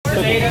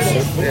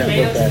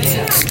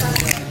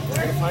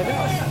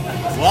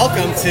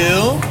Welcome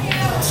to...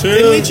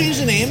 Did we change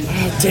the name?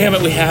 Oh, damn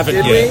it, we haven't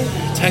Did yet.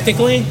 we?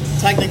 Technically?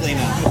 Technically,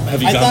 no.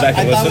 Have you gone back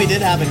and I thought listened? we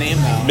did have a name,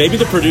 though. Maybe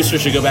the producer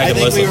should go back and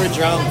listen. I think we were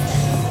drunk.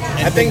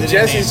 I think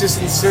Jesse's just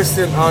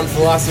insistent on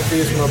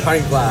philosophies from a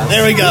pint glass.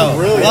 There we go.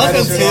 Really?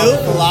 Welcome to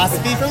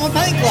Philosophy from a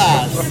Pint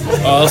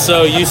Glass.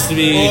 Also used to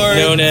be Or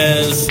known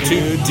as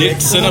Two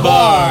Dicks in a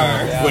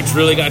Bar, which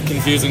really got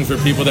confusing for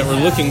people that were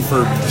looking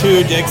for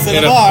Two Dicks in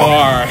in a a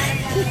Bar. bar.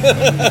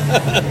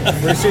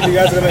 Pretty soon you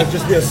guys are gonna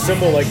just be a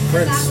symbol like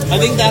Prince. I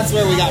think that's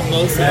where we got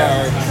most of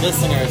our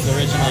listeners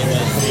originally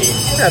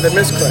was. Yeah, the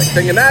misclick.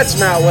 Thinking that's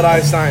not what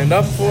I signed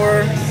up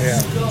for. Yeah.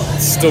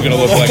 It's still gonna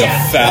look like a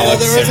phallic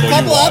There was a symbol you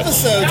couple watch.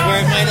 episodes where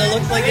it might have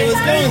looked like it was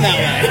going that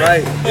way.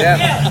 Right.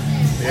 Yeah.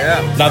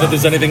 Yeah. Not that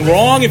there's anything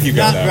wrong if you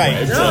go Not that right.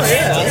 way. No, Just-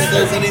 yeah. Not that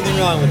there's anything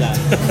wrong with that.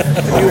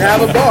 If you have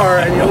a bar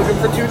and you're looking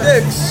for two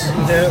dicks,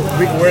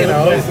 We're in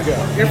a place to go.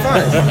 you're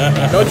fine.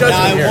 No Now, judgment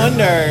I here.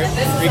 wonder,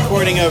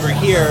 recording over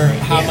here,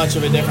 how much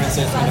of a difference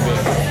it's going to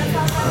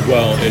be.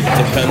 Well, it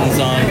depends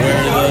on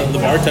where the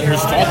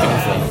bartender's talking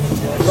from.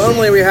 If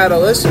only we had a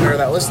listener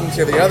that listened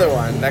to the other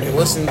one that could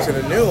listen to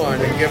the new one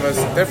and give us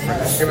a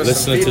difference. Give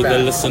us some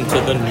feedback. Listen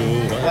to the new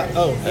one.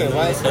 Oh, hey,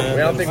 why? We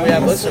don't think we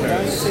have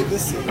listeners. Take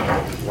this seat.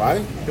 Why?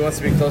 He wants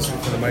to be closer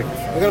to the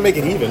microphone. We're gonna make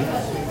it even.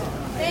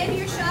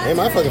 Hey,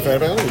 my fucking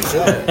favorite. I don't even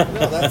shit.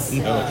 No, that's...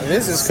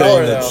 This is Saying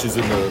color that though. she's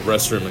in the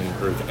restroom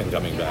and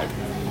coming back.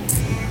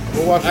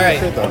 We'll watch All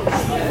right. it though.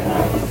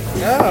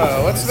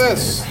 Oh, what's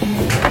this?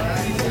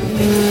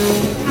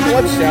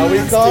 What shall we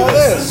call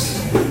this?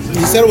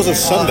 He said it was a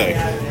Sunday.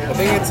 I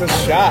think it's a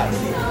shot.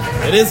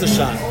 It is a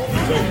shot.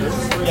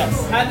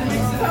 Yes.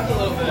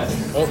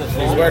 Oh,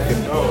 she's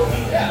working.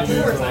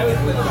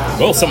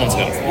 Well, someone's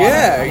gonna.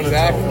 Yeah,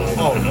 exactly.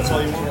 Oh, that's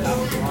all you want?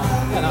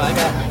 Yeah, no, I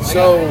got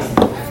So,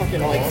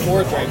 fucking like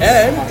 4 drinks.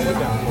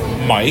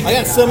 Ed, Mike. I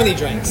got so many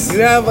drinks.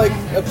 you have like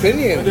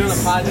opinions We're doing a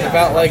podcast.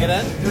 about like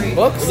Get in?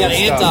 books We got and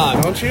Ant stuff,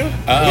 Dog. don't you? We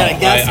got a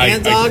guest,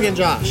 Ant I Dog, and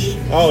Josh.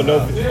 Oh, no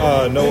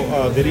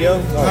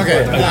video? Oh,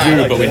 Okay.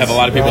 great. do, but we have a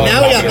lot of people.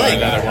 Now that we got are Mike.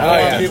 that are- Oh,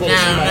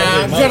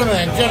 yeah.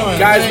 Gentlemen.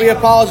 Guys, we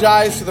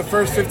apologize for the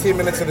first 15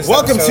 minutes of this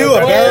Welcome episode.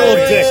 to a barrel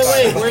of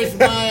dicks.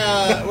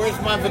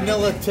 Where's my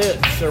vanilla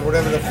tits or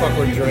whatever the fuck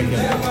we're drinking?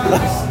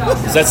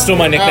 Is that still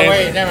my Oh nickname?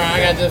 wait, never mind.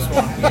 I got this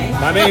one.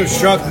 My name's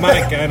Drunk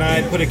Mike, and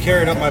I put a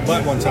carrot up my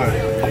butt one time.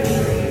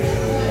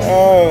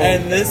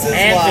 And this is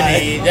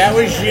Anthony, why. that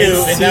was you,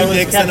 It's and two that was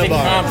dicks in a Captain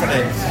bar.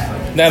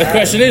 Confidence. Now the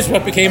question is,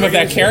 what became of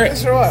that carrot?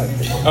 This or what?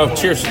 Oh,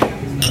 cheers.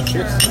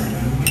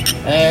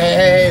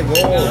 Hey, whoa.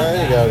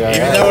 There you go, guys.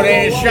 Even though it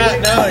ain't a shot,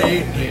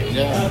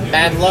 no,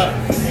 bad luck.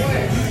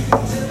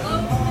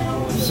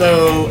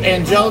 So,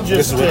 Angel just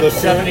This is what took this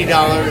is?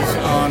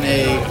 $70 on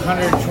a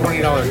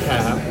 $120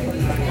 tab,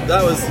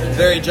 That was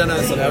very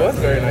generous of That her. was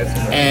very nice.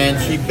 and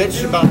she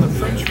bitched about the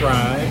French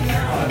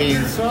fries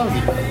being soggy.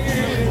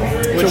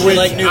 Would To you which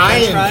like new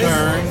I, French in fries?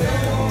 turn,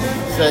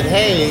 said,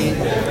 "Hey,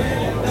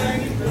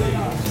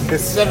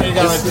 this $70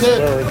 This is tip.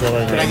 where we're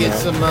going Can I right get now.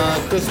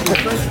 some crispy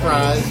French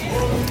fries?"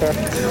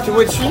 To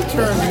which she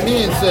turned to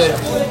me and said,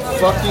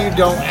 "Fuck you!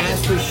 Don't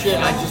ask for shit.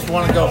 I just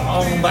want to go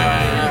home."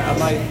 I'm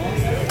like,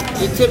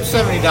 "You tipped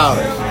 $70.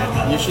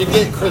 You should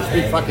get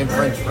crispy fucking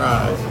French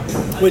fries."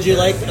 Would you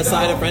like a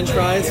side of French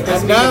fries?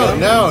 Crispy to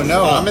go?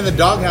 No. I'm in the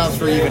doghouse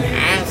for even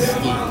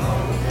asking.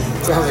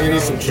 Sounds like you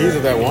need some cheese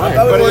with that wine.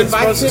 But But it's if I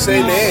supposed to tip say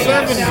you names.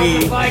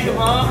 70,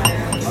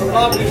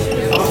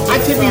 I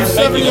tip you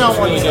 70 on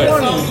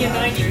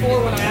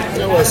 120.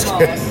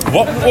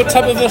 What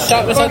type of a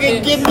shot was that?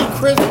 Fucking give me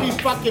crispy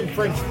fucking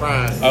French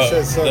fries. Oh,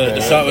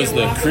 the shot was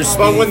the crispy.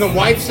 But when the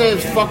wife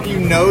says "fuck you,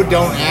 no,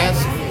 don't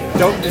ask,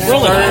 don't We're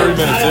only 3 disturb,"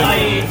 minutes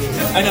in.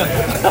 I know.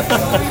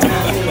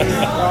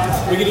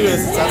 We could do a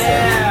success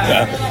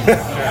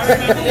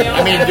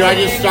I mean, do I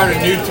just start a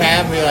new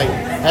tab and be like,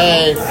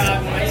 "Hey,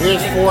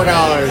 here's $4.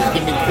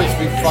 Give me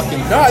crispy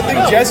fucking"? No, I think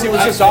Jesse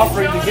was just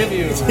offering to give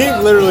you. He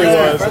literally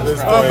was at this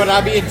Oh, point. but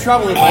I'd be in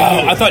trouble if Oh,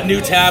 I I knew. thought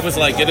new tab was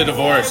like get a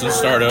divorce and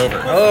start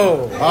over.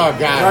 Oh. Oh I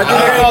God. think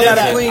they call that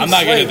a clean I'm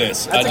not good slate. at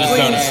this. That's I just a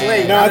clean don't.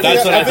 slate. No, I think,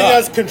 That's what I I think thought.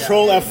 that's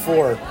Control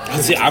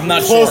F4. See, I'm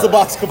not Close sure. the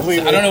box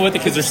completely. I don't know what the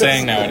kids are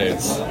saying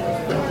nowadays.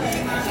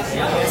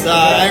 So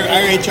I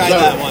already tried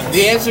that one.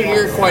 The answer to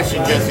your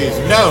question, Jesse,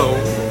 is no.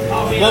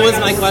 What was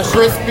my question?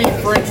 Crispy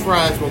French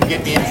fries will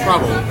get me in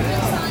trouble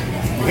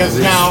because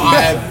now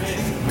I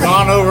have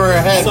gone over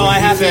ahead. So when I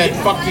you have said, to.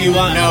 "Fuck Do you, you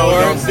want no,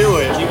 more? don't do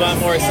it." Do you want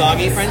more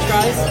soggy French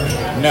fries?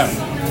 No,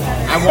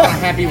 I want a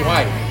happy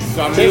wife.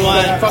 So I'm Do you just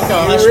want like, fuck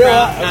hash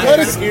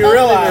off. brown? You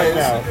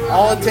realize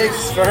all it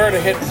takes is for her to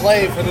hit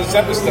play for this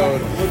episode,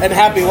 and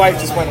Happy Wife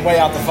just went way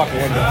out the fucking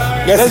window.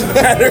 It doesn't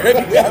matter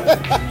if you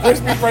have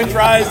crispy French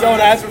fries, don't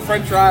ask for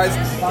French fries.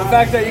 The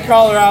fact that you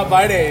call her out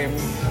by name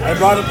and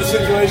brought up the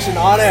situation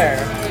on air,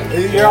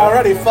 you're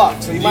already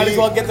fucked. So you might as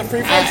well get the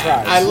free French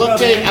fries. I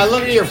looked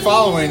at your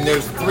following.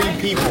 There's 3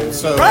 people,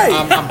 so Right.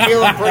 I'm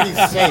feeling pretty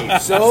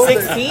safe. so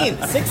 16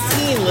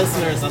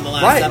 listeners on the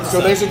last right, episode.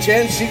 so there's a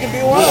chance she could be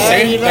one of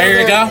them. See,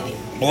 there you go.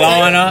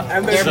 blowing up.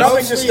 And there's They're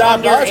nothing to mostly stop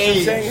us from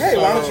underage, saying, hey,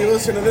 why don't you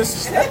listen to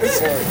this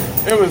episode?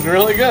 It was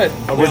really good.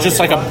 We're just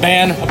like a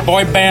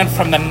boy band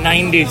from the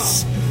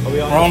 90s.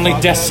 We're only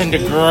destined to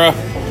grow.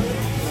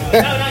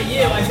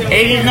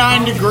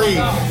 89 degrees.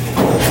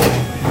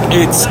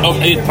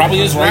 It probably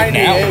is right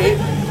now. 98.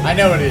 I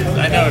know it is.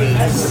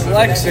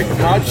 Dyslexic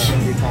much.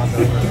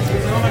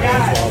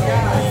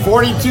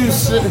 42.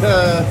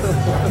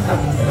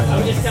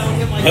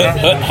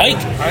 Hike.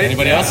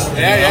 Anybody else?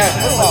 Yeah.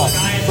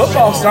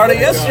 Football started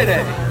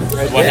yesterday.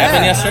 What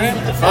happened yesterday?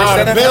 First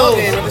The NFL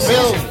game of the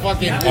Bills season.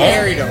 fucking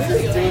buried them. I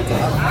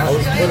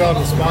was put on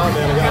the spot,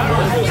 man. I got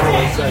nervous for a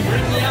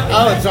second.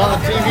 Oh, it's on the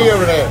TV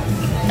over there.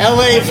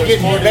 LA's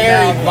getting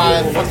buried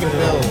by the fucking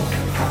Bills.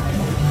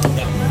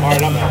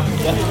 Alright, I'm out.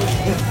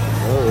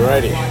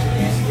 Alrighty.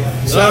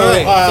 So,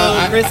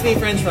 crispy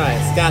French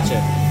fries.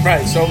 Gotcha.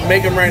 Right, so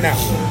make them right now.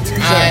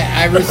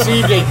 I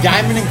received a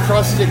diamond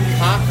encrusted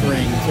cock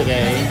ring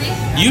today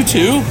You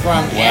too?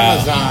 from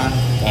Wow. Amazon.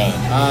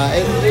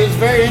 It was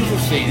very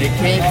interesting. It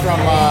came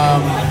from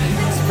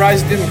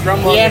Surprised it didn't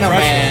crumble on the Piano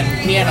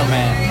freshman.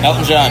 Man.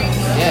 Elton John.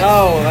 Yes.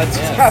 No, that's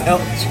not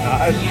Elton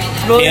John.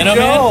 It's Billy Piano Man?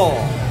 Joel.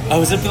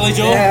 Oh, is it Billy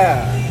Joel?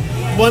 Yeah.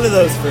 One of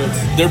those fruits.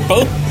 They're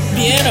both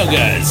piano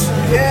guys.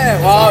 Yeah.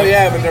 Well,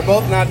 yeah, but they're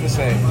both not the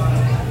same.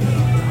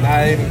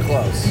 Not even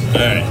close. All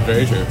right,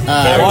 very true.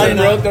 One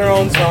wrote their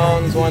own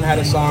songs. One had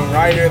a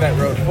songwriter that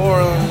wrote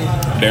for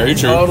them. Very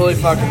true. Totally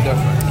fucking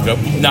different. Nope,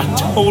 not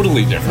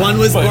totally different. One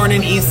was but- born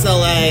in East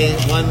LA.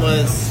 One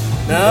was.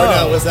 No. Or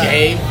no, was that?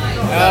 Dave.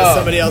 That was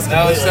somebody else.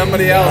 That was completely.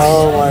 somebody else.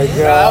 Oh my Yeah,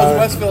 that was god.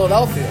 West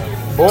Philadelphia.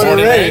 Born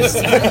and raised.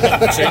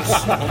 Chicks,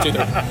 1, 2,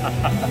 3.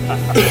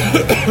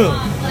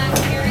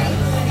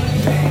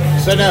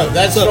 So no,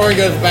 that story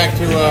goes back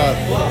to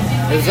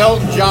is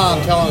Elton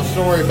John telling a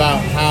story about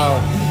how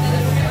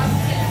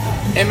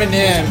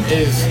Eminem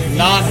is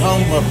not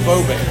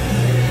homophobic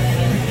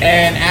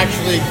and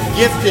actually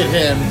gifted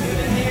him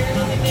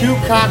 2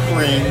 cock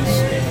rings,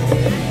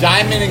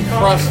 diamond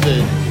encrusted,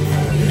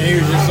 and he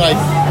was just like,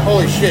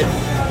 holy shit,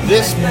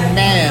 this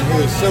man who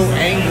is so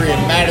angry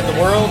and mad at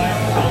the world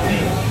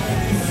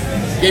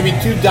gave me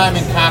 2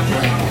 diamond cock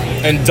rings.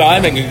 And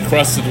diamond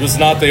encrusted was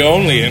not the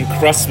only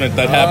encrustment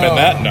that happened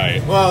that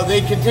night. Well, they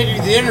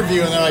continued the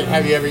interview and they're like,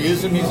 have you ever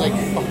used them? He's like,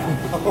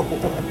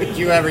 oh no, did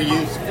you ever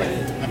use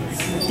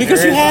them?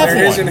 Because you have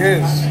There isn't one.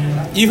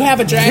 his. You have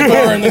a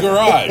Jaguar in the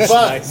garage.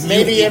 But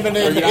maybe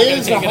Eminem Are you not gonna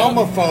is a take it out?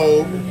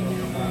 homophobe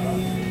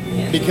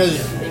because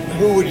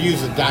who would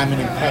use a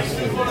diamond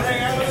encrusted cock?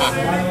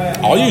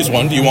 I'll use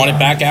one. Do you want it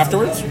back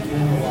afterwards?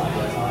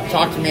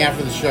 Talk to me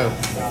after the show.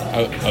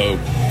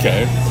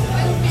 Okay.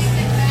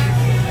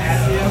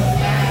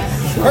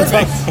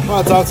 Perfect.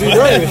 I'll talk to you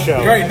during the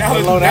show. Great, now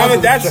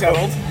that that's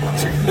settled.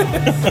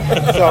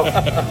 So,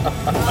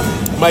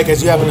 Mike,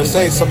 as you happen to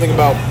say something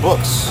about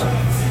books.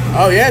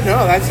 Oh, yeah,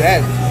 no, that's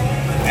Ed.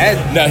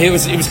 Ed. No, he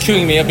was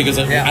queuing me up because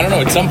I don't know.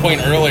 At some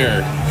point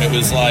earlier, it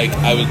was like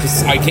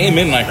because I came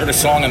in and I heard a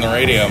song on the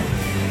radio,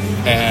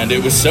 and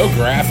it was so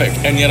graphic,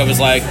 and yet I was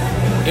like,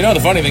 you know, the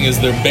funny thing is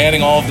they're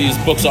banning all of these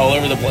books all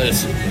over the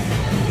place,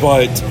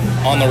 but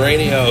on the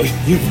radio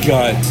you've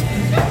got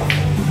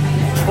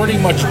pretty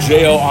much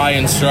JOI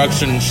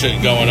instruction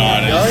shit going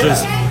on.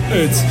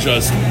 It's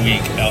just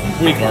weak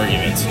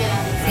arguments.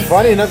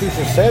 Funny enough, you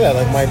should say that.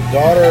 Like my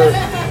daughter,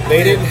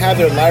 they didn't have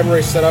their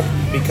library set up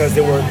because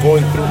they were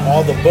going through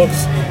all the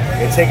books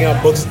and taking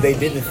out books they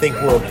didn't think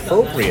were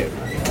appropriate.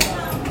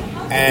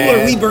 And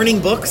Ooh, are we burning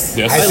books?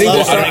 Yes. I think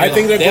love they're, it. I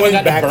think they're They haven't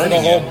going gotten back to the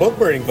burning whole yet. book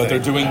burning But thing. they're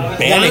doing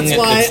banning. That's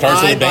why It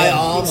starts with I a buy ban.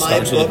 all It my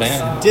starts with a books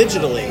ban.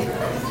 digitally.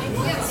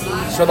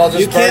 So they'll You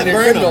just burn can't your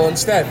burn Kindle them.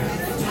 instead.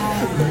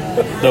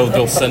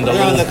 They'll send a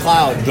They're on little. the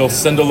cloud. They'll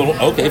send a little.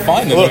 Okay,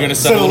 fine. Then Look, they're going to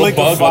send a little link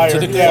of bug up fire. to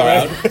the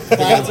Yeah, cloud.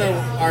 Clouds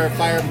are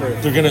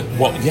fireproof. They're gonna.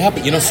 Well, yeah,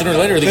 but you know, sooner or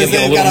later they're gonna Because get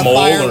a they've little got a mold or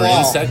firewall.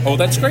 insect. Oh,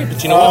 that's great.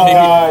 But you know what? Maybe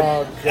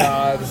Oh,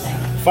 God.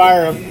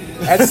 Fire him.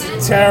 That's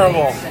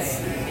terrible.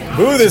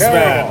 Boo this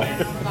Terrible.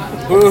 man.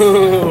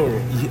 Boo.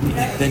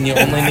 then you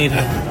only need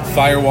a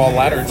firewall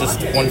ladder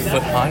just 1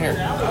 foot higher.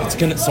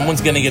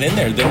 Someone's gonna get in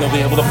there. Then they'll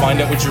be able to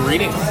find out what you're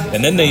reading,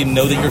 and then they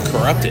know that you're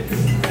corrupted,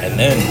 and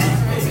then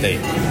they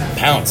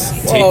pounce.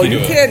 Take Oh, you you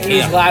to can't a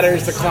use camp.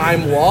 ladders to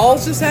climb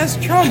walls. Just ask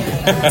Trump.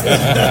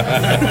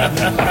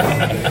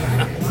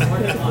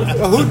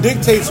 Who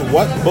dictates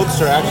what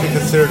books are actually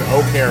considered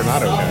okay or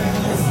not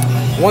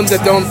okay? Ones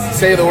that don't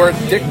say the word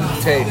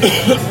dictate.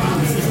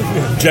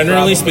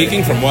 Generally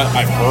speaking, from what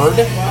I've heard,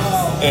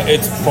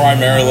 it's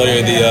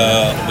primarily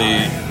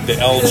the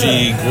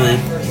LG group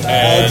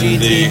and the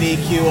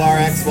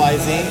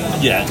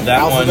LGBTQRXYZ. yeah that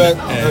Alphabet?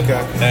 one. And,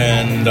 Okay.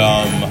 And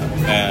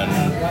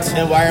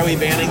And why are we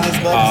banning this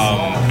book?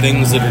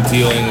 things that are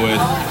dealing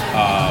with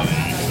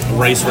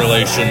race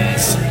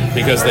relations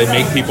because they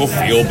make people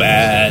feel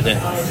bad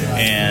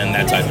and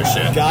that type of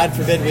shit. God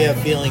forbid we have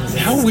feelings.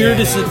 How weird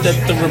is it that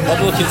the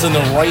Republicans and the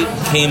right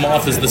came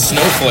off as the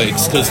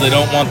snowflakes because they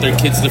don't want their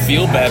kids to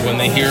feel bad when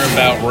they hear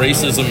about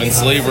racism and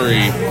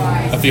slavery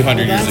a few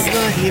hundred years That's ago?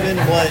 not even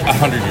what.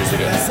 100 years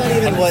ago. That's not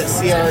even what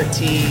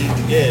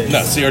CRT is. No,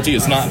 CRT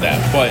is not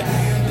that, but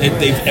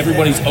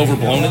everybody's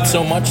overblown it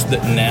so much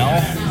that now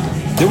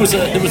there was a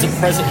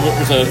president,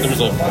 there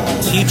was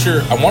a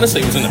teacher. I want to say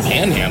it was in the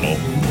Panhandle,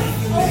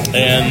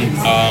 and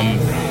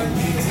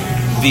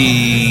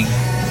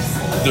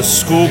the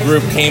school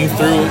group came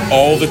through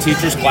all the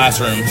teachers'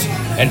 classrooms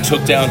and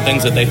took down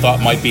things that they thought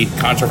might be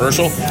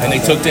controversial, and they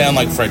took down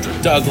like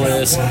Frederick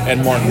Douglass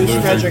and Martin Who's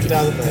Luther. Frederick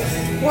Douglass?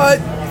 What?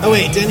 Oh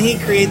wait, didn't he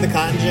create the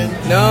cotton gin?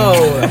 No.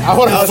 I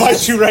want to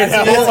fight you right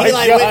now. Oh my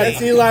Eli God. Whitney.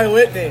 That's Eli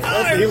Whitney. Oh,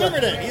 I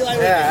remembered it. Eli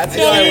Whitney. Yeah, that's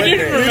No, Eli you Whitney.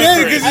 didn't You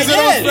did because I you said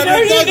it was did. Frederick No,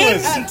 you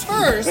didn't. Douglass. At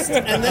first,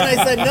 and then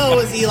I said no, it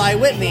was Eli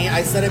Whitney.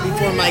 I said it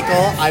before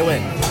Michael. I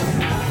win.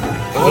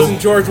 It wasn't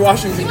George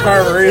Washington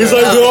Carver either. He's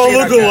like, That they was all the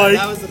look peanut guy. alike.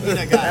 That was the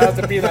peanut That guy. was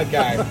the peanut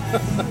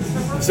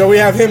guy. So we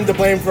have him to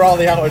blame for all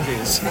the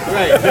allergies.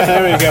 Right.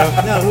 There we go.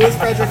 No, who was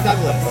Frederick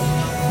Douglass?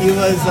 He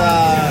was.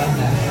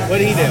 What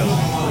did he do?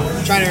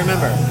 I'm trying to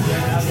remember.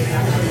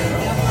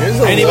 He was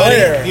a Anybody?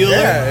 lawyer. Bueller?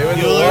 Yeah, he was a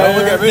Bueller? lawyer.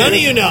 Look at me. None of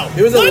you know.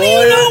 He was a None lawyer.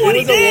 of you know what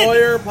he he was a did.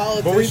 lawyer,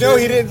 politician. But we know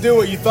he didn't do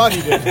what you thought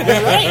he did.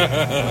 Right.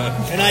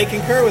 And I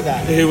concur with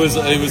that. He was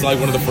like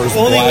one of the first.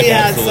 If only black we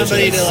had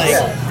somebody to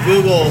abolitionists.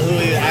 Google who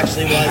he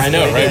actually was. I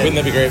know, what he right? did.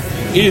 Wouldn't that be great?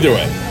 Either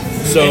way.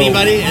 So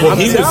Anybody? well,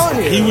 I'm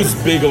telling you. he was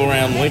big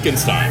around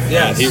Lincoln's time.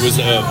 Yes. He was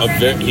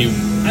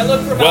I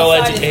look for well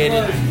about 5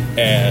 educated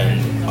and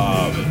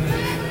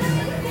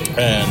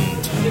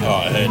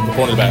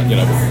reported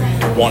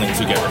about wanting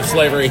to get rid of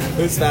slavery.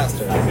 Who's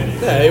faster?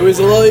 Yeah, he was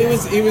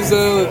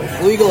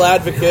a legal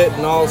advocate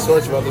and all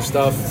sorts of other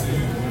stuff.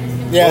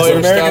 Yeah, it's Lawyer an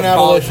American stuff,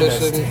 abolitionist.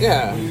 politician.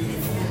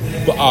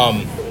 Yeah.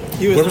 But,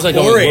 He was where was I an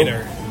going?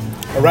 orator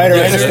A writer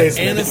and a Yeah,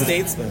 statesman. and a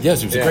statesman.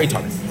 Yes, he was a great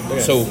talker.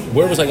 So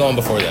where was I going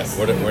before that?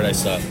 Where did I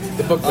stop?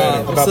 The book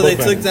banner. About So they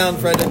book took banning. down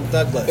Frederick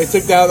Douglass. They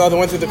took down. They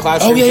went through the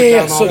classroom. Oh yeah, took yeah, yeah.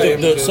 down all So, the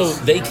images. so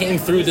they came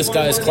through this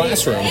guy's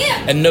classroom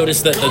and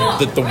noticed that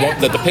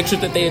the picture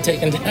that they had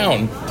taken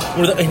down,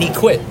 and he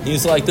quit.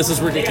 He's like, "This is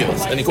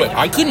ridiculous," and he quit.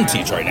 I couldn't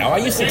teach right now. I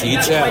used to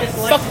teach.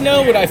 Fuck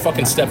no, would I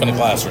fucking step in a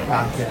classroom?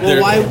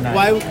 Well,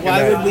 why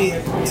would we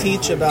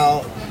teach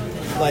about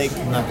like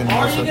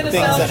things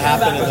that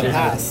happened in the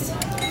past?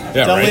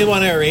 Yeah, Don't right. we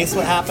want to erase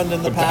what happened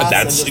in the past?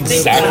 That's and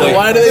just exactly- move on?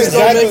 Why do they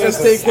still Exactly. make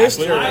us take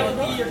history?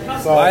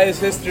 So Why is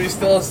history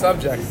still a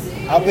subject?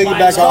 I'll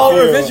piggyback It's called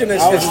off you. revisionist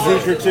I was a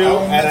history. teacher too,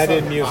 and I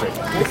did music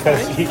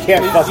because you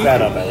can't fuck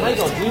that up.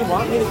 Michael, do you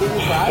want me to give you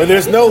five? When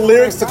there's no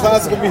lyrics to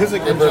classical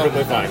music, you're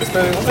perfectly fine.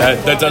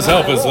 That does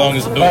help as long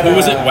as who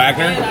was it?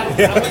 Wagner?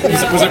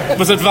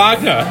 Was it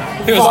Wagner?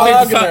 He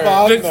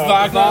was big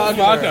Wagner.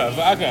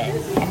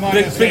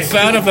 Big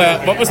fan of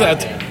that. What was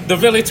that? The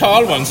really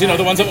tall ones, the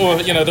ones that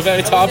were, the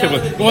very tall people,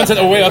 the ones that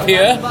are way up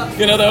here,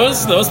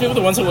 those people,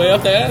 the ones that are way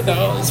up there.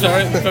 No, it's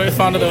very, very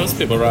fond of those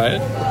people, right?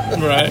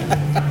 Right.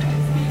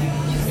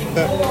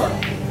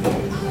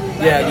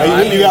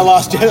 Yeah, You got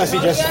lost, Jen. I see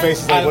Jess's face.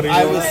 Is like, what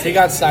are you doing? he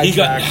got He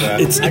got.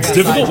 sidetracked. It's got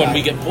difficult when sidetracked.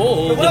 we get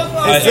pulled.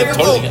 It's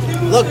difficult.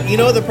 Look, you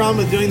know the problem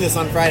with doing this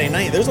on Friday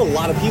night? There's a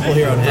lot of people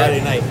here on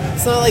Friday night.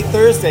 It's not like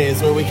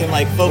Thursdays where we can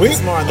focus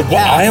more on the Well,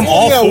 past. I am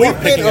all Yeah, for we've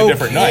been picking a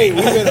different okay. night.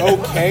 We've been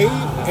okay.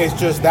 It's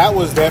just that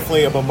was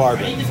definitely a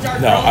bombardment.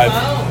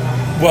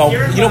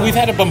 No, we've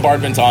had a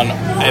bombardment on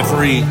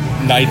every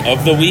night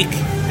of the week.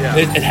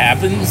 It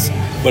happens,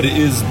 but it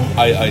is.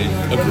 I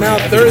agree. But now I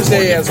think it's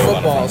Thursday more has difficult.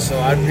 football, so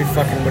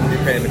wouldn't be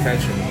paying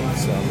attention.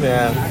 So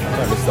Yeah,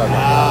 trying to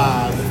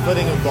start. The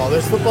footing of ball.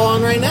 There's football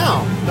on right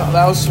now. no,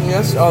 that was from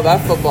yes. Oh, that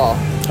football.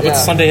 How about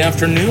Sunday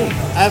afternoon?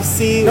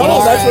 FC. No,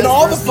 that's when Juarez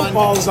all the versus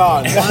football's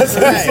on.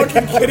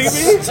 Monterrey. Kidding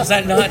me? Does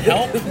that not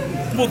help?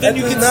 Well, then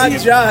you Does can not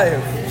see.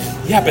 jive.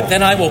 Yeah, but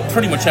then I will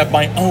pretty much have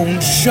my own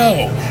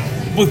show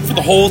for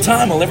the whole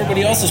time while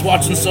everybody else is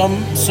watching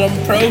some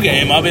pro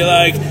game. I'll be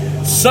like,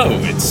 so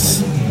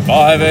it's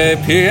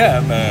 5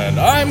 p.m. and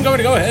I'm going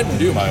to go ahead and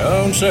do my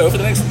own show for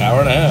the next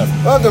hour and a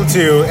half. Welcome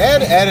to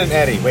Ed, and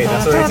Eddie. Wait,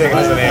 that's already taken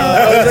as a name.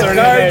 That's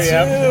already a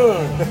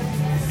name,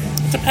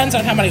 yeah. Depends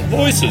on how many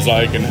voices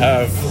I can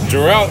have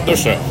throughout the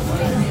show.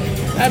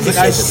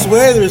 I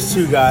swear there's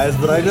two guys,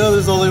 but I know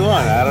there's only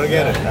one. I don't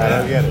get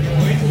it.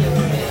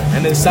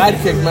 And his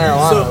sidekick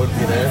marijuana would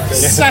be there.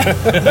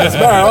 That's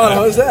Marijuana,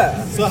 what was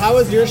that? So how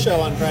was your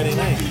show on Friday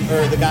night?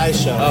 Or the guy's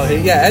show? Oh,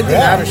 Ed didn't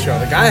have a show.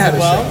 The guy had a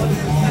Well, show.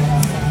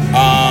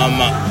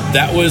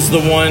 That was the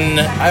one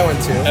I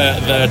went to.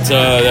 that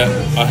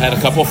I had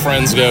a couple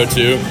friends go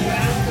to.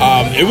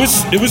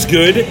 It was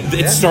good.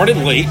 It started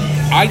late.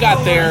 I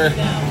got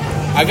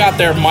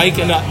there, Mike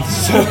and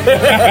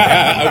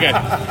okay.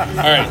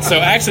 All right. So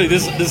actually,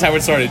 this is how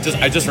it started.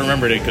 I just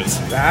remembered it because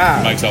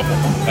Mike's helpful.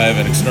 I have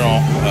an external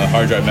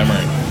hard drive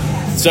memory.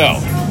 So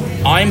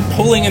I'm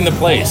pulling into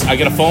place. I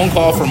get a phone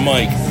call from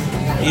Mike.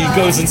 He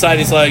goes inside.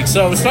 He's like,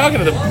 "So I was talking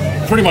to the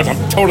pretty much,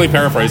 I'm totally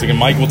paraphrasing, and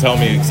Mike will tell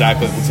me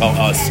exactly, will tell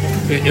us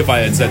if I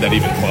had said that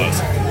even close.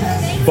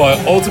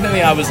 But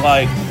ultimately, I was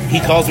like, he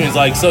calls me, he's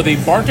like, so the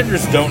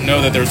bartenders don't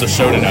know that there's a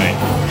show tonight.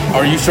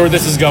 Are you sure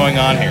this is going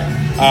on here?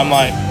 I'm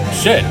like,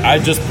 shit, I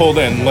just pulled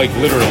in, like,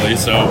 literally.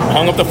 So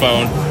hung up the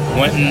phone,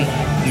 went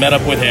and met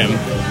up with him,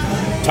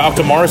 talked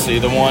to Marcy,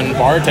 the one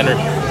bartender.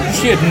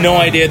 She had no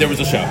idea there was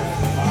a show.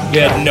 We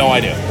had no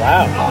idea.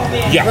 Wow.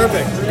 Yeah.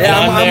 Perfect. And Yeah,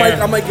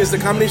 I'm I'm like, is the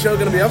comedy show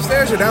going to be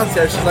upstairs or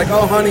downstairs? She's like,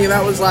 oh, honey,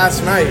 that was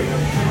last night,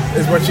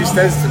 is what she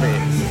says to me.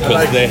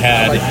 Because they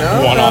had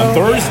one on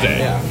Thursday.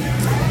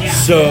 Yeah.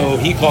 So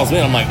he calls me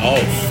and I'm like,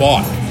 oh,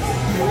 fuck.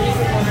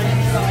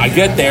 I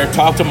get there,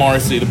 talk to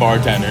Marcy, the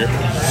bartender.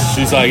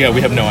 She's like, yeah,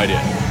 we have no idea.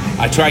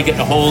 I try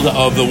getting a hold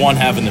of the one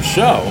having the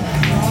show.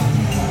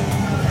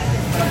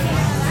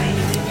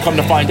 Come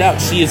to find out,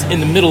 she is in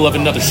the middle of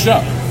another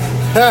show.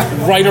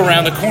 Right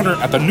around the corner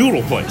at the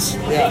noodle place.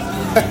 Yeah.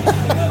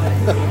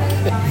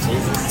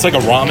 It's like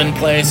a ramen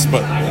place,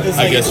 but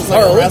I guess it's like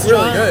a Oh, it's really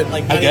restaurant, good.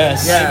 Like I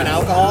guess. Not even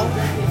alcohol.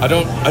 I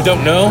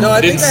don't know. No,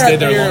 I Didn't think they stay had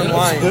there beer long and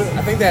enough. wine.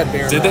 I think they had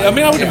beer and Did wine. they? I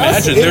mean, I would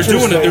imagine they're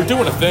doing interesting. They're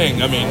doing a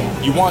thing. I mean,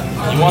 you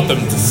want them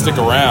to stick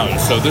around,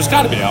 so there's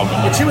got to be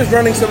alcohol. But she was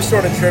running some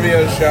sort of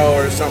trivia show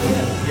or something,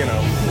 you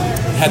know.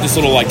 Had this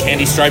little like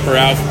candy striper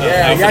outfit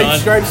Yeah, on. Yipes,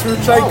 Stripes, Fruit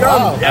Stripe Gum.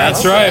 wow. Yeah,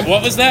 That's right.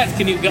 What was that?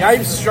 Can you?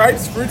 Yipes,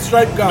 Stripes, Fruit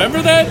Stripe Gum.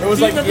 Remember that? It was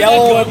Do you like remember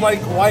yellow that and gum?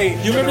 like white.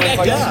 You remember And it that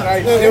was gum?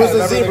 stripes. There was a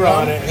remember the zebra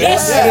gum? on it.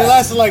 Yes. And it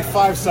lasted like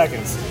 5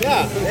 seconds.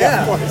 Yeah,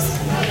 Yeah.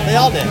 they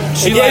all did.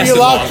 She It gave lasted you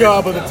longer.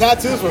 lockjaw, but the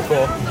tattoos were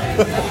cool.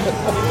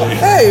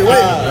 Hey,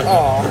 wait.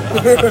 Oh.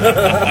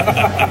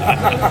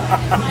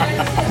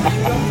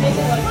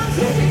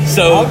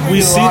 So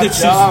we see that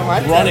she's lockjaw,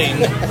 my running.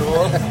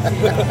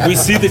 We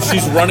see that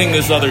she's running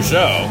this other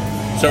show.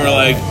 So we're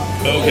like,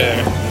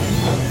 okay.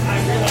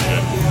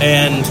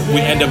 And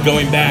we end up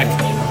going back.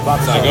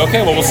 Like,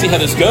 okay, well, we'll see how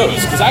this goes.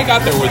 Because I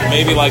got there with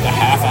maybe like a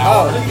half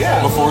hour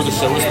before the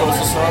show was supposed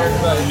to start.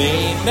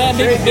 Maybe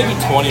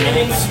 20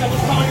 minutes.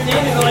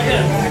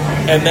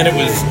 And then it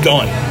was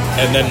done.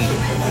 And then,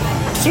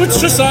 so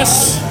it's just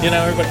us, you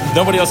know, everybody,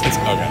 nobody else gets,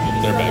 okay,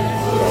 they're back.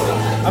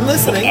 I'm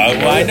listening.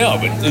 Well, I know,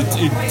 but it's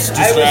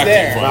distracting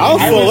there. for me. I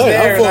was full in.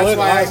 there, I'm full that's in.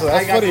 why Honestly, I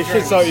that's got funny the as shit.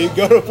 drinks. So you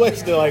go to a place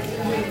and they're like,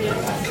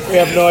 we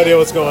have no idea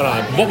what's going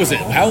on. What was it?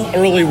 How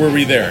early were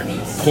we there?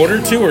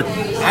 Quarter to or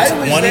I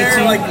was 20 there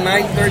to? like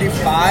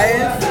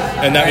 9:35.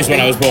 And that was when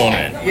I was pulling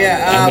in.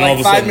 Yeah, And then all of like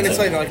a 5 sudden minutes it's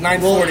like- later, like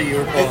 9:40, you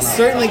were pulling It up.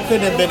 certainly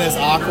couldn't have been as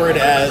awkward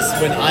as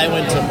when I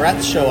went to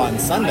Brett's show on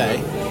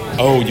Sunday.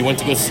 Oh, you went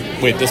to go,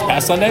 wait, this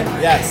past Sunday?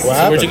 Yes, What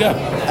So where'd you go?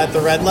 at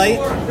the red light.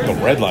 The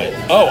red light.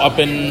 Oh, up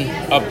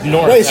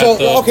north. Wait, so, at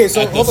the, okay,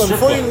 so at the hold on. strip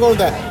Before you club. even go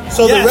into that.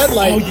 So Yes. the red Oh,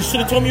 light, you should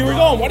have told me you were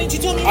going. Why didn't you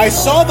tell me? I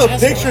saw the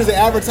Asshole. pictures they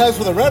advertised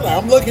for the red light.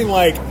 I'm looking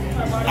like,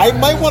 I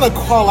might want to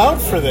call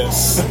out for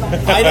this.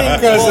 I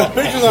didn't Because well,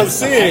 the pictures I'm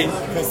seeing.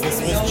 because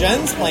this was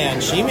Jen's plan.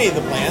 She made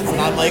the plans,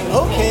 and I'm like,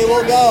 okay,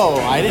 we'll go.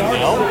 I didn't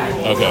know.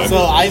 Okay.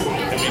 So I mean,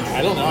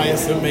 I don't know. I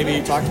assume maybe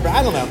you talked to her.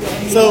 I don't know.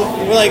 So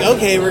we're like,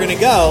 okay, we're gonna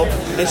go.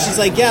 And she's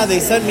like, yeah, they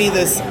sent me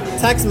this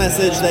text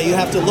message that you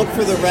have to look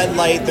for the red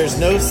light. There's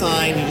no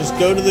sign. You just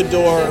go to the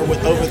door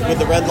with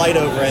the red light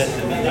over it,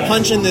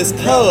 punch in this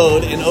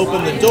code, and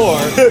open the door.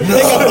 Pick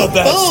up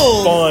the That's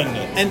phone fun.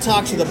 and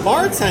talk to the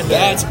bartender.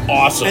 That's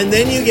awesome. And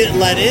then you get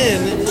let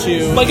in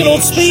to Like an the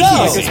old speakeasy. show.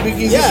 Like a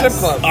Speakeasy Yes. strip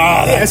club.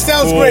 Ah, Yeah, it that's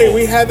sounds cool. great.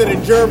 We had that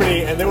in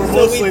Germany, and they were So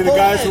mostly we the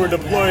guys pulled who were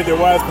deployed. Their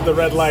wives put the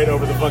red light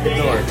over the fucking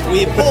door.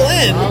 We pull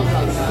in,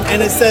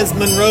 and it says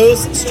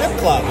Monroe's Strip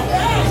Club.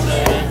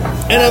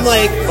 And I'm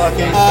like,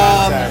 Fucking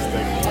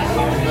fantastic.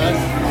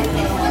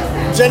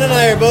 Jen and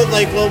I are both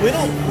like, well, we're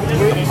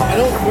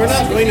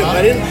not going to.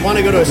 I didn't want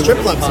to go to a strip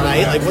club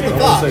tonight. Like, what the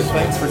fuck?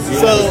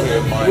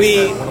 So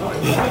we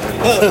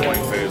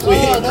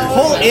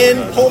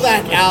pull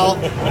back out,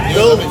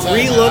 go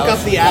re-look up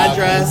the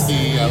address,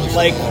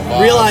 like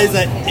realize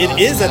that it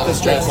is at the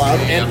strip club,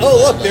 and oh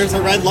look, there's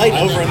a red light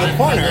over in the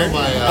corner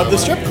of the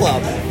strip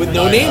club with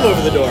no name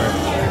over the door.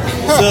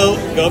 So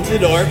go up to the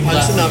door,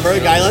 punch the number, a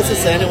guy lets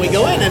us in, and we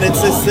go in, and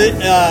it's this. It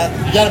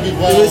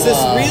was this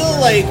real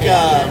like.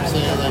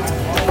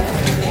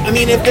 I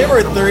mean, if there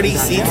were 30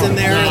 seats in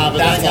there,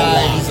 that's a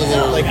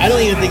lot. Like, I don't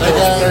even think there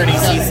were 30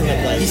 seats in the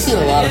place. He's seen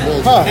a lot of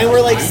really And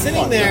we're like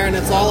sitting there, and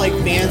it's all like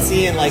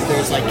fancy, and like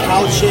there's like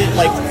couches,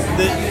 like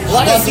a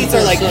lot of seats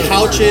are like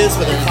couches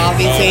with a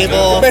coffee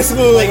table.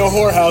 Basically like a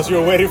whorehouse. You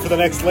were waiting for the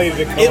next lady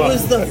to come It up.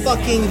 was the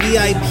fucking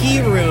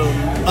VIP room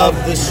of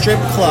the strip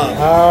club.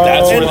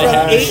 That's where And they from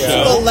had 8 the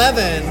show. to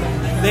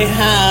 11, they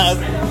have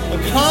a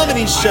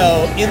comedy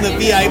show in the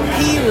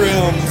VIP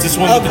room Is this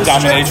one of with the the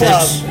strip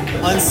club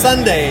dominatrix? on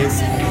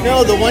Sundays.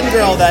 No, the one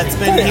girl that's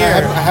been I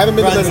here. haven't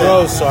been to runs it.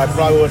 Monroe's, so I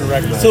probably wouldn't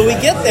recognize. So we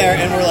get there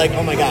and we're like,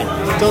 oh my god,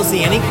 don't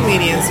see any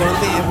comedians. Don't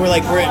think, and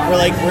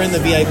we're in the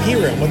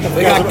VIP room. What the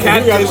They fuck? got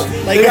catfish.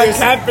 Like, They got there's-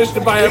 catfish to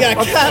buy we a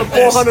got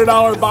catfish.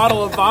 $400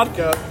 bottle of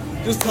vodka.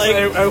 Just like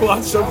I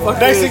watched some fucking.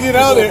 Next thing you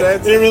know, they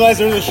didn't realize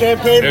there was a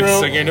champagne Next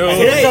room. thing you know- and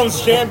here comes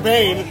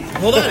champagne.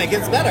 hold on, it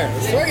gets better.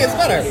 The story gets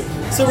better.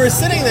 So we're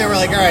sitting there, we're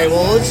like, all right,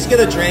 well, let's just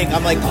get a drink.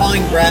 I'm like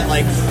calling Brett,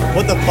 like,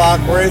 what the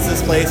fuck? Where is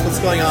this place? What's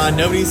going on?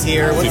 Nobody's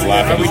here. Are we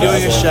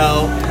doing a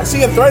show? I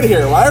see a thread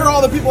here. Why are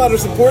all the people that are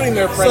supporting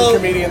their friend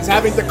comedians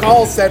having to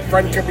call said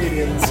friend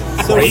comedians?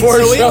 So we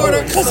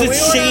order because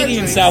it's shady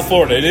in South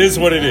Florida. It is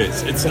what it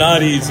is. It's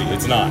not easy.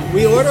 It's not.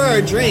 We order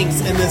our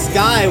drinks, and this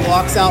guy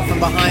walks out from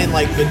behind,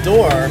 like, the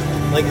door,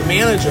 like the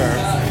manager,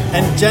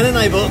 and Jen and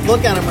I both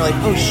look at him. We're like,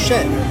 oh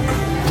shit,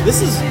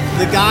 this is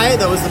the guy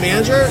that was the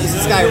manager. Is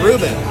this guy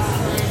Ruben?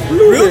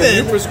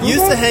 Ruben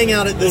used to hang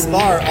out at this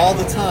bar all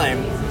the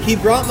time. He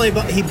bought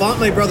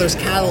my brother's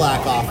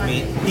Cadillac off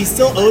me. He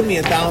still owed me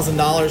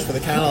 $1,000 for the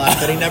Cadillac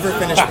that he never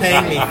finished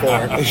paying me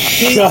for.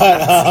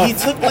 He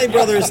took my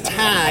brother's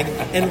tag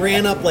and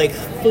ran up like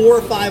 $400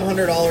 or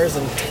 $500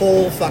 in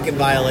toll fucking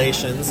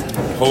violations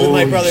with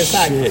my brother's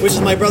tag, which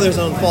is my brother's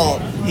own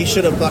fault. He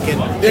should have fucking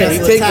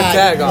canceled the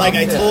tag. Like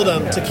I told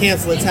him to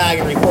cancel the tag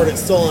and report it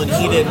stolen.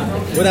 He didn't.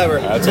 Whatever.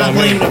 I'm not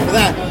blaming him for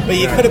that. But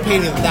you could have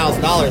paid me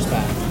 $1,000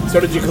 back. So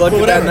did you collect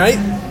it that night?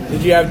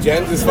 Did you have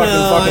Jen just fuck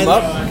him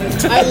up?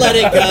 I let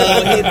it go.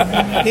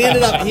 He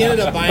ended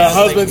up buying the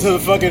husband to the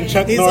fucking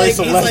Chuck Norris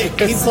of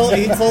He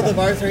told the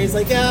bartender, he's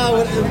like, yeah,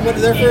 what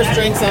their first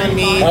drinks on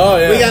me. Oh,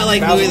 yeah. We got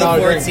like Louis the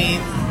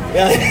 14th.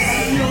 Yeah.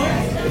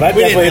 That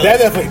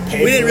definitely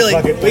paid. We didn't really.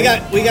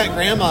 We got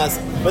grandma's,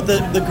 but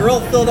the girl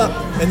filled up,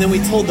 and then we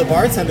told the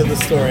bartender the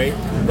story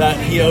that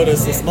he owed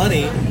us this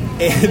money.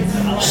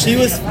 And she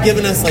was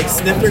giving us like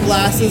snifter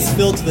glasses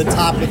filled to the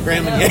top with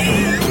Grand Marnier.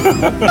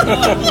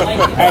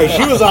 Hey,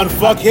 she was on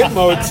fuck hit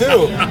mode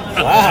too.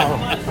 Wow.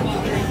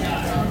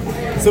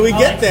 So we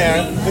get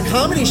there, the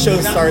comedy show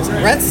starts.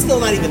 Brett's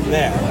still not even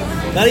there,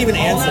 not even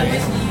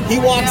answering. He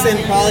walks in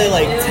probably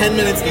like 10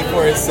 minutes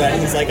before his set.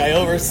 He's like, I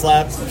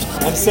overslept.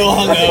 I'm so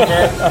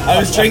hungover. I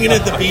was drinking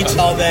at the beach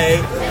all day.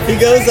 He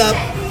goes up.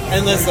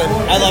 And listen,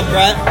 I love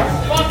Brett.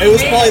 It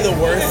was probably the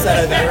worst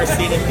set I've ever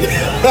seen him do.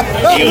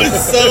 He was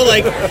so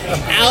like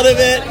out of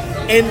it.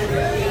 And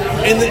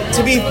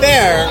to be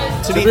fair,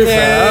 the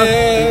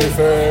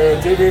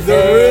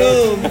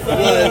room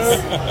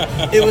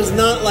was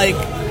not like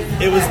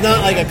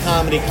a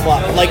comedy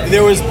club. Like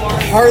there was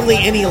hardly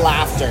any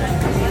laughter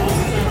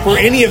for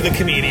any of the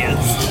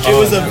comedians. It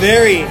was a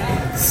very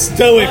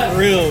stoic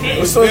room. It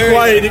was so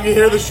quiet. Did you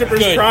hear the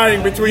shippers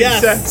crying between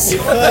sets?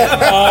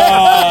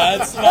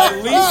 That's my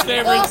least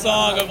favorite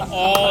song of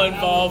all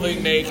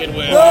involving naked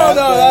women. No,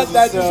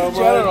 that's just in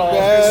general.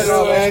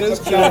 And the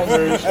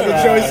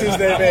choices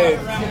they made.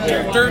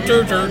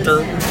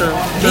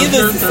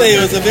 Needless to say,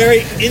 it was a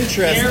very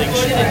interesting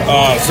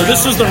show. So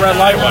this was the red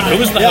light one. Who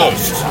was the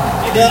host?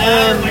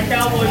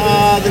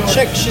 The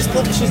chick. She's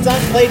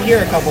played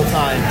here a couple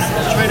times.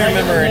 I'm trying to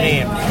remember her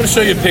name. I'm gonna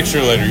show you a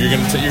picture later. You're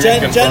gonna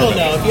Jen will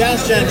know. If you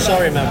ask Jen, she'll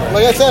remember.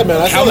 Like I said,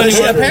 man.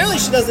 Apparently,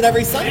 she does it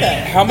every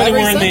Sunday. How many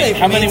were in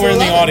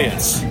the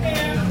audience?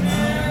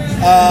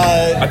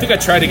 I think I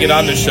tried to get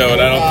on this show,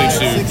 and I don't think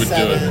she would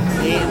do it.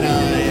 8, 9,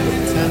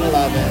 10,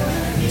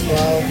 11,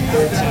 12,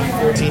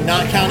 13, 14.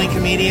 Not counting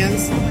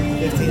comedians.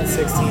 15,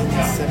 16,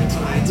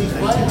 17, 18,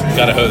 19.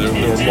 Gotta hope there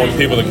were more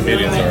people than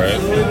comedians, all right?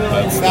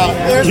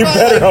 You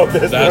better hope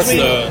this. That's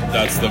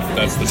the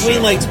between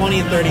show. like 20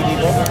 and 30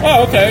 people.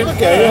 Oh, okay.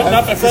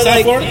 Not for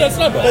South Florida.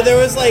 That's not bad. But there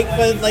was like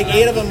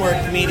 8 of them were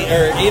comedians,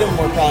 or 8 of them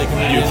were probably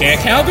comedians. You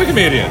can't count the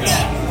comedians.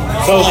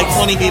 So like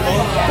 20 people.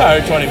 No,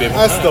 20 people.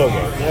 That's still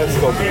good.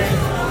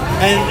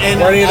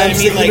 And I mean,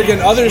 like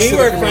we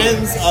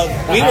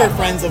were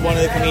friends of one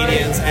of the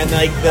comedians, and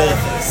like the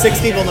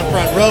 6 people in the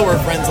front row were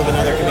friends of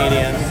another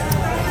comedian.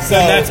 So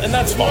and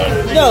that's fine.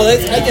 No, I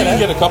get You it.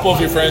 get a couple of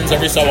your friends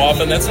every so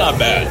often. That's not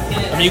bad.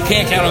 I mean, you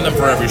can't count on them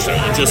for every show.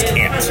 You just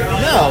can't.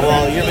 No,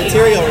 well, your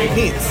material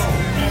repeats.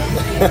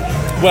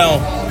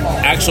 Well,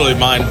 actually,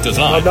 mine does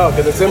not. No,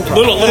 because it's improv.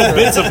 Little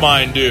bits of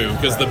mine do,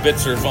 because the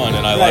bits are fun,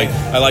 and I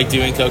like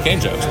doing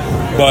cocaine jokes.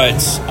 But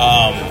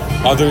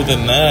other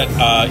than that,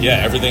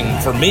 everything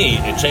for me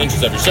it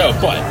changes every show.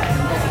 But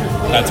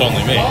that's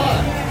only me.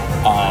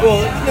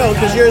 Well, no,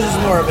 because yours is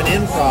more of an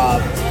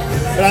improv.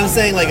 But I'm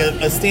saying like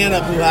a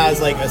stand-up who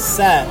has like a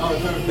set,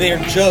 they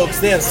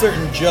have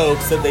certain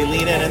jokes that they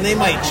lead in, and they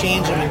might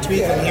change them and tweak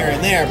them here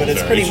and there, but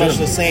it's pretty much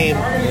the same.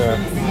 Yeah.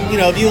 You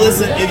know, if you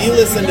listen to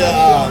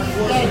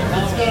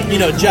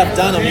Jeff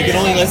Dunham, you can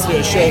only listen to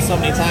a show so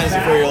many times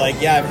before you're like,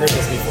 yeah, I've heard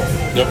this before.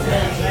 Yep.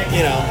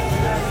 You know.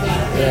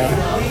 Yeah.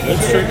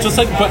 That's true. Just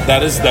like, but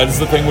that is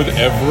the thing with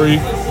every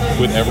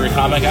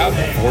comic out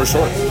there, for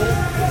sure.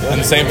 And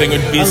the same thing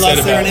would be said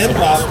about... Unless they're an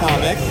improv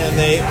comic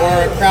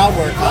or a crowd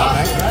work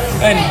comic.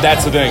 And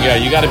that's the thing, yeah.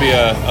 You got to be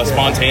a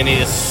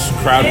spontaneous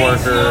crowd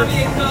worker.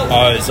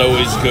 It's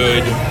always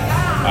good.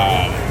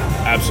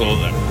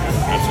 Absolutely.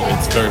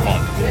 It's very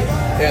fun.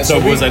 Yeah, so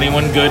was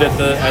anyone good at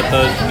the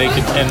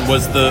naked? And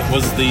was the?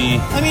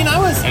 I mean, I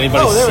was.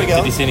 Anybody? Oh, there we go.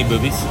 Did you see any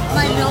boobies?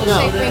 My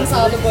milkshake brings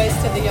all the boys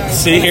to the yard.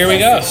 See, here we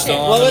go. Still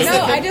on.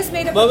 I just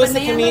made up What a was the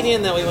banana.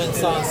 comedian that we went and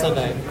saw on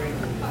Sunday?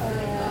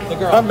 The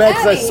girl. I'm mad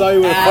because I saw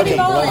you with a Abby fucking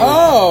Bowling. blanket.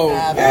 Oh,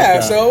 yeah.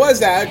 Okay. So it was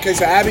that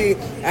because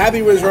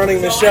Abby was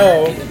running the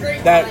show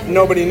that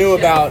nobody knew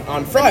about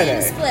on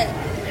Friday. Split.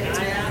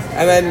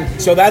 And then,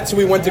 so that's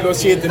we went to go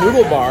see at the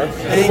Noodle Bar.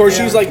 And of course,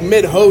 she's like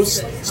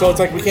mid-host, so it's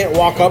like we can't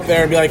walk up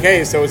there and be like,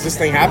 hey, so is this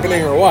thing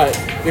happening or what?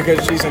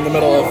 Because she's in the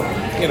middle of,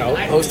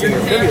 hosting her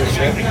trivia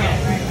shit.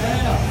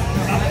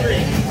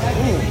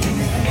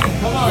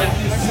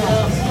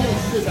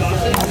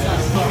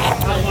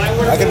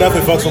 I can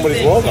definitely fuck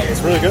somebody's world up.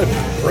 It's really good.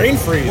 Brain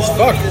freeze,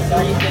 fuck.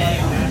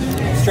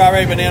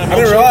 Strawberry banana I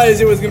didn't realize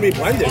it was going to be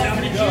blended.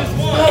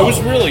 It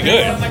was really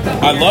good.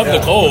 I love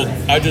the cold.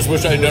 I just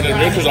wish I had done it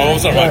because all of a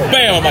sudden I'm like,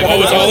 bam! I'm like,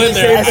 oh, it's all in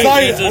there. I saw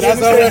you.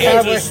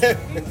 Kansas.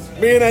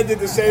 Me and I did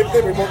the same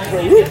thing. We both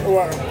went, whoop.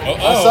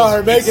 I saw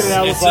her making it.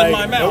 I was it's like, in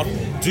my mouth.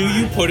 Do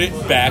you put it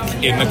back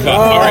in the cup?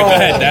 All right, go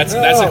ahead. That's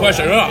the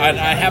question. No,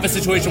 I have a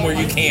situation where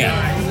you can,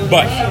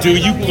 but can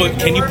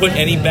you put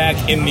any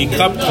back in the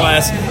cup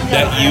glass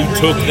that you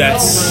took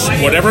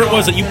whatever it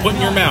was that you put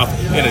in your mouth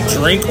in a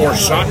drink or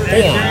shot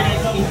form?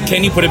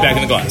 Can you put it back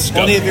in the glass?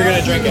 Go. Only if you're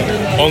gonna drink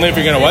it. Only if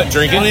you're gonna what?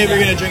 Drink it? Only if you're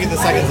gonna drink it the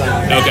second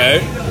time. Okay.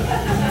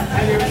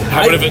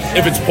 How about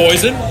if it's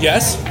poison?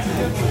 Yes.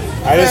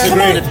 I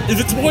disagree. If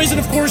it's poison,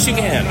 of course you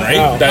can, right?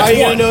 No. That's How are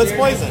you one. gonna know it's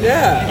poison?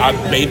 Yeah.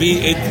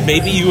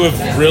 Maybe you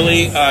have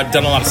really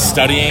done a lot of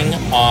studying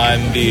on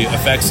the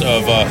effects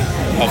of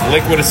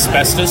liquid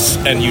asbestos,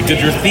 and you did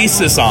your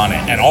thesis on it,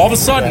 and all of a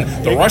sudden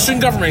the Russian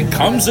government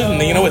comes in,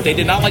 and you know what? They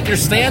did not like your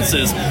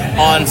stances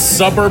on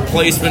suburb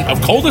placement of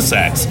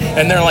cul-de-sacs,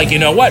 and they're like, you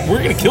know what?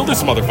 We're gonna kill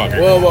this motherfucker.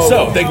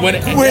 Whoa. They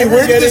went. Wait,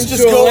 where did this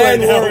just go right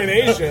land now? war in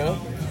Asia?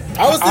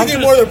 I was thinking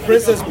more the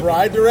Princess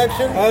Bride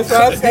direction. That's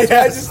what I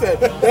just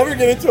said. Never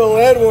get into a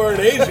land war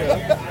in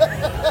Asia.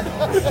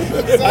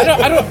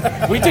 I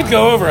don't. We did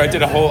go over. I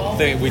did a whole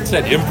thing. We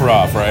said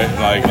improv, right?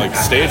 Like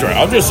stage right.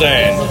 I'm just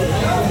saying.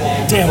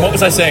 Damn, what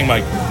was I saying,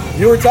 Mike?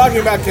 You were talking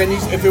about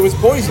if it was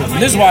poison.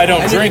 This is why I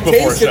don't And drink if you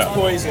before a taste it's show.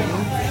 poison,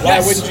 why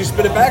Yes. wouldn't you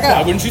spit it back Why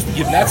out? wouldn't you?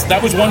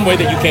 That was one way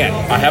that you can.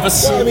 I have a.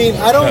 I mean,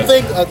 I don't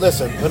think.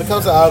 Listen, when it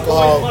comes to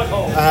alcohol,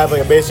 I have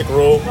like a basic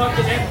rule.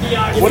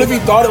 What if you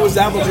thought it was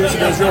apple juice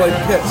and it was really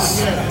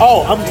piss?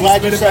 Oh, I'm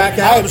glad you spit it said back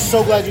that. out? I'm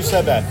so glad you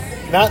said that.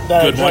 Not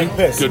that Good I drank one.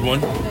 piss. Good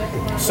one.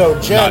 So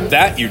Jen, Not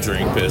that you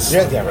drink piss.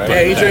 Yeah, right.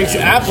 Yeah, he drinks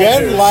apple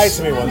Jen juice. lied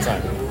to me one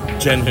time.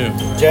 Jen who?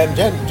 Jen,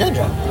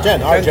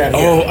 our Jen.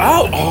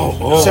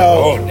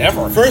 Oh,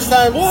 never. First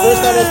time I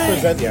was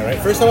presented. Yeah, right.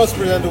 First time I was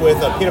presented with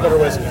peanut butter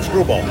whiskey,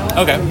 Screwball.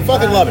 Okay.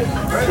 Fucking love it.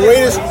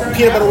 Greatest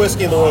peanut butter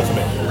whiskey in the world for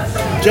me.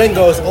 Jen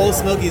goes, Old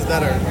Smoky's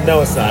better.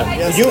 no, it's not.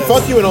 Yes, You it is.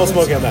 fuck you and Old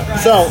Smoky on that.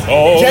 So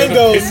Jen an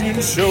goes,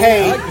 opinion show.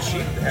 hey,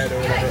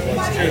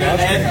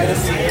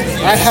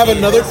 I have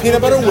another peanut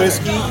butter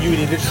whiskey you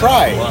need to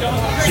try.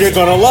 You're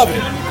gonna love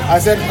it. I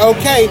said,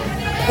 okay,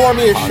 pour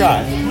me a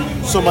shot.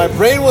 So my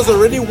brain was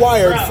already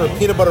wired for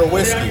peanut butter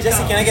whiskey.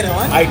 Jesse, can I get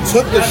one? I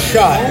took the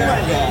shot,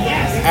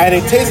 and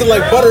it tasted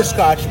like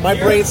butterscotch. My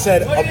brain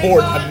said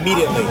abort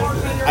immediately.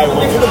 I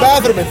went to the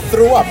bathroom and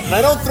threw up. And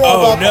I don't throw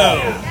up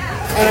alcohol.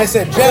 And I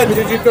said, Jen,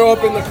 Did you throw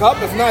up in the cup?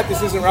 If not,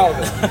 this isn't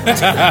relevant.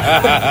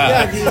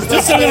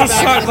 Just a little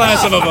shot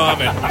glass of a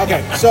vomit.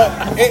 okay, so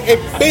it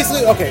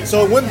basically,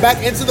 so it went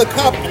back into the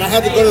cup, and I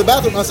had to go to the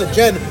bathroom. I said,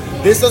 Jen,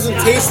 this doesn't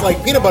taste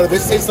like peanut butter.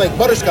 This tastes like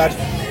butterscotch.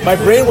 My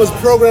brain was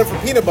programmed for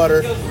peanut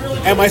butter,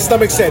 and my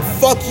stomach said,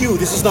 fuck you,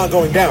 this is not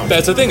going down.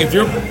 That's the thing. If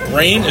your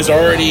brain is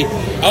already,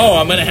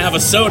 I'm gonna have a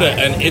soda,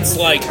 and it's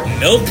like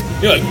milk,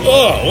 you're like,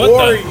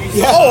 what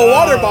the? A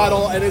water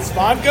bottle and it's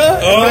vodka?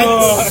 Do I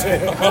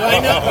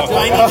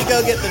need to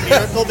go get the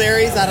miracle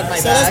berries out of my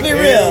bag? Let's be Here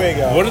real. Here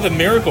we go. What are the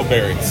miracle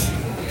berries?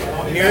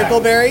 Miracle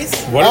berries?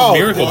 What are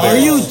miracle Are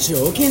berries? you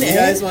joking? You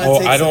guys want to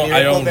take I some don't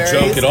miracle berries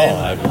joke at all.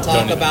 I and don't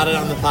talk even- about it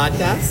on the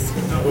podcast?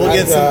 We'll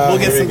get some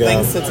here we go.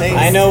 things to taste.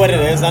 I know what it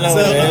is. I know So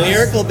what it a is.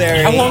 miracle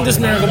berry. How long does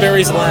miracle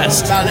berries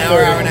last? About an hour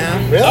and a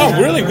half. Really? Oh,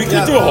 really? We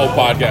could do a whole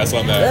podcast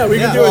on that. Yeah, we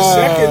could do a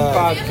second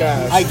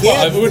podcast. I Well,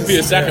 can't. it would be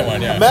a second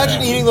one, yeah.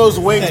 Imagine eating those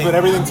wings, Okay. but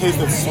everything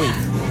tasted sweet.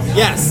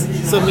 Yes.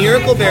 So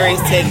miracle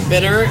berries take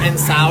bitter and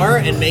sour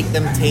and make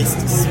them taste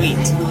sweet.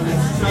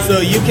 So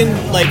you can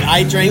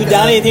I drank. You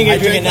down it, you think you're I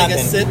drank drinking like a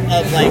nothing. sip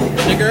of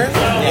vinegar.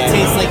 It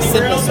tastes like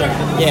simple syrup.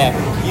 Yeah.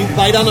 You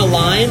bite on a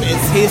lime, it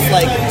tastes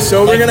like.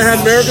 So we're gonna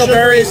have miracle sugary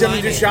berries and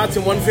we do limeade. shots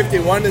in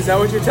 151. Is that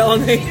what you're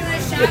telling me?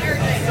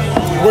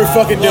 We're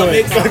fucking Well,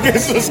 doing it. it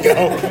Let's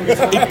go.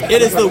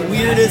 It is the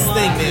weirdest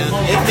thing, man.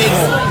 It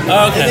makes.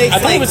 Okay. I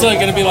thought it was going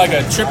to be like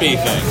a trippy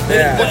thing.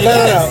 Yeah.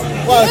 No.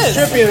 Well, It it's is.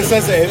 trippy in the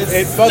sense that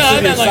it fucks No, I with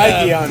your meant like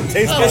psyche a- on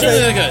taste. Oh, it's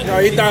really like No,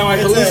 you thought like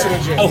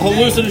hallucinogen. a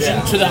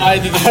hallucinogen to the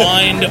either the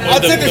mind or I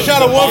the took a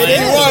shot of the mind, 151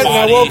 the and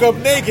I body. woke up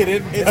naked.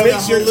 It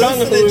It's a your tongue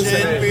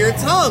hallucinogen for your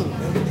tongue.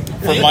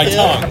 From my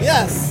tongue.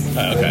 Yes.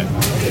 Okay.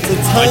 It's a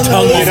My tongue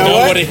hallucinogen. will know know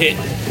what? what it hit.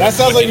 That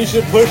sounds like you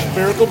should push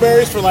miracle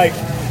berries for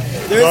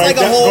There's like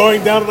a whole.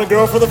 going down on a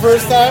girl for the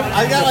first time.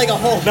 I've got like a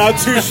whole. Not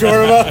too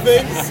sure about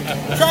things.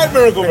 Try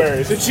miracle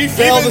berries. Did she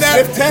fail Even the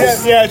that sniff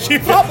test? test? Yeah, she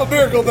Pop a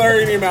miracle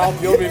berry in your mouth,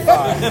 you'll be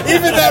fine.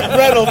 Even that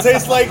bread will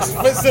taste like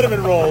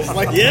cinnamon rolls.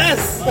 Like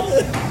Yes.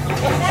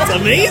 It's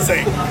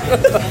amazing.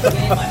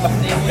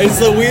 It's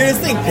the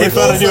weirdest thing. We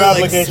found a new Pickles are,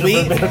 like, application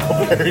sweet. for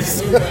miracle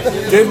berries.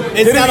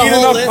 Didn't got a eat whole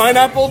enough list.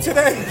 pineapple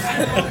today?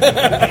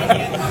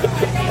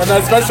 And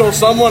that special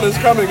someone is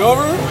coming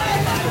over?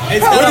 It's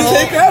got a Wouldn't whole,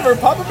 take ever.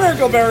 Pop a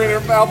miracle berry in her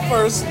mouth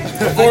first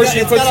before she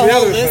it's puts got a the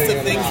whole other list thing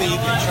of in. things that you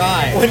can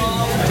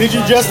try. Did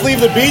you just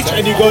leave the beach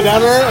and you go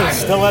down there and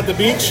still at the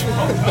beach?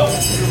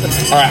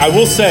 All right, I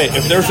will say,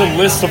 if there's a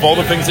list of all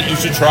the things that you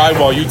should try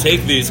while you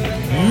take these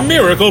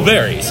miracle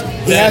berries,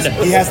 He has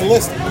the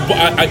list.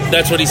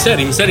 that's what he said.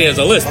 He said he has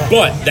a list,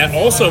 but that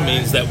also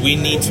means that we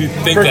need to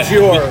think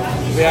Procure.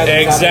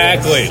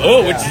 Exactly.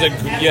 Oh, which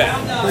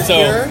is so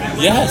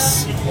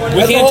yes, we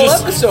That's the can't whole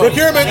just episode.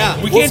 Procurement. Yeah.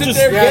 we We'll can't sit just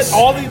there, get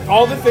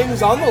all the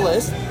things on the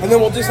list, and then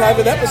we'll just have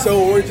an episode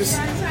where we're just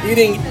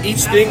eating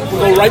each thing.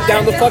 We'll go right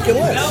down the fucking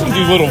list.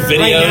 do little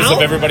videos now?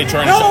 of everybody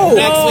trying No. to.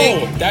 Next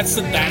week. That's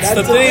the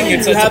That's thing.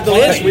 It's you such have a the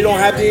list. planning. We don't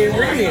have the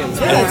ingredients.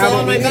 We Yeah, don't it's have all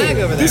what in my we bag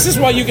need. over there. This is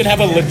why you can have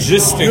a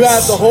logistics. You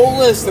have the whole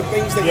list of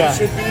things that Yeah, you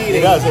should be it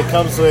eating. does. It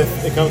comes with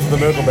the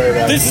miracle berry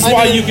bag. This is I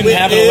why mean, you can with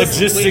have this, a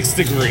logistics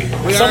degree.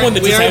 we Someone are-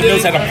 that we just are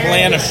knows how doing- to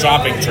plan a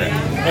shopping trip.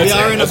 We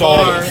are in a That's all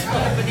it bar is.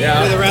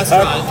 with a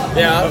restaurant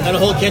and a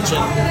whole kitchen.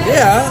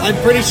 Yeah. I'm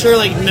pretty sure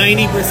like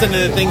 90%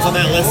 of the things on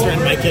that list are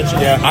in my kitchen.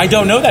 Yeah. I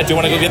don't know that. Do you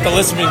want to go get the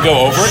list and we can go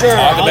over it? Sure,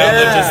 Talk about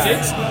yeah.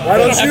 logistics? Why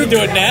We don't have you to do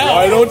it now?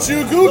 Why don't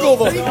you Google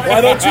them?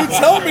 Why don't you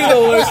tell me the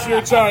list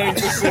you're trying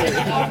to see?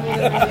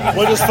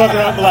 We'll just fuck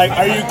around and be like,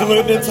 are you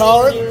gluten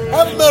intolerant?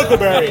 Have a miracle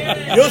berry.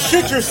 You'll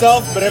shit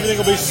yourself, but everything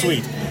will be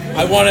sweet.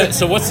 I want to.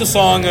 So what's the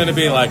song going to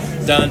be like?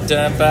 Dun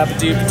dun ba ba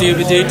doo doo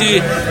ba doo doo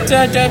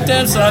dun dun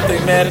dun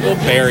something medical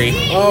berry.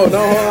 Oh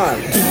no, hold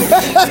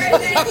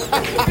on.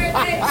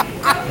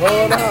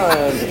 Hold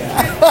on.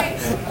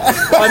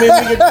 I mean,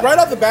 we could right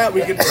off the bat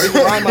we could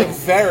rhyme like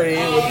very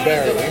with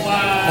berry.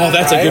 Oh,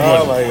 that's a good Right?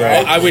 one. Oh my God.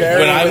 Well, I would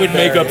when I Berry would with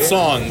make up berry.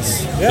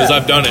 songs because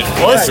I've done it.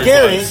 Or once or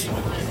scary. twice.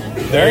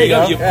 There you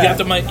go. You have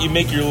to you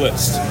make your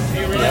list.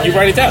 You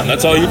write it down.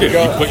 That's all you do. You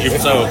put your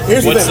Here's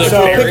the what's thing, the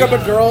so berry? Pick up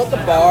a girl at the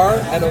bar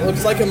and it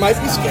looks like it might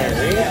be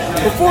scary.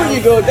 Before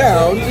you go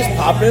down, just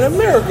pop in a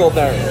miracle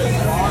berry.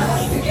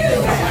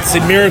 See,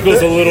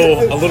 miracle's a little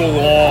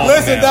long.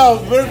 Listen, now.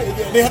 no,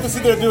 they have to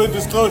sit there and do a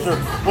disclosure.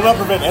 Will not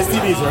prevent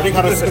STDs or any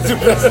kind of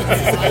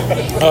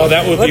Oh,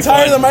 that would Let's be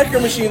hire fun. the Micro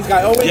Machines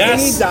guy. Oh wait, Yes.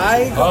 didn't he die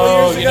a couple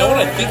Oh, years you know ago?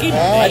 what? I think he.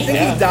 I think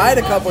he died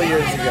a couple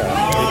years ago.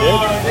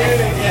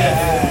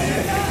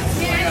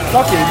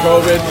 Fucking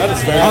COVID. That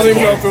is very I don't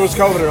even know if it was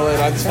COVID related.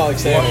 I just felt like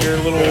saying Want it. your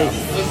little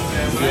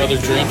other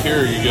drink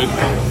here? Are you good?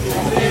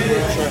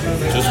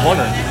 Just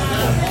wondering.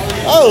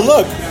 Oh,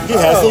 look, he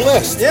has the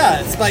list.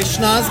 Yeah, it's by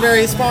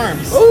Schnozberries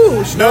Farms.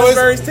 Ooh,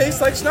 schnozberries taste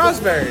like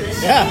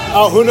schnozberries. Yeah.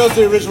 Oh, who knows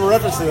the original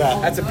reference to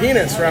that? That's a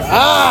penis reference.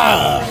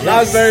 Ah!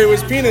 Schnozberry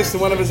was penis in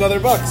one of his other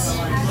books.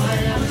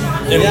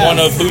 In one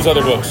of whose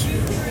other books?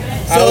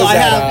 So I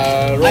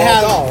have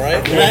Roald Dahl,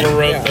 right? Whoever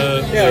wrote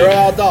the. Yeah,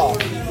 Roald Dahl.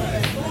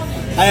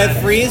 I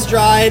have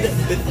freeze-dried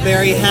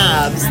berry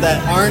halves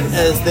that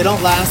they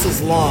don't last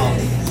as long.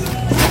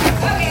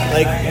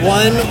 Like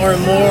one or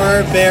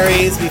more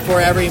berries before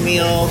every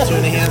meal to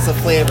enhance the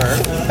flavor.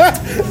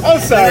 I'm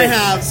sorry. I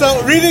have-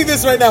 So, reading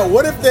this right now,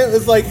 what if it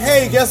was like,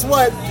 hey, guess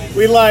what?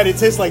 We lied. It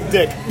tastes like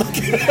dick.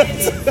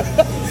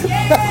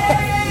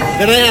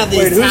 Then I have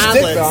these Wait, who's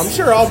tablets. dick though? I'm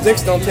sure all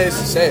dicks don't taste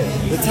the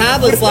same. The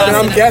tablets And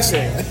I'm last.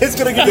 guessing. It's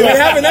gonna give Do you. we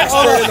have an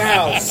expert in the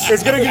house?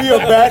 It's gonna give you a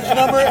batch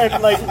number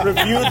and like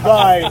reviewed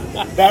by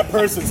that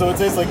person, so it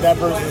tastes like that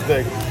person's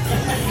dick.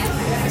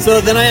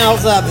 So then I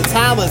also have the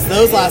tablets.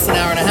 Those last an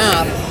hour and a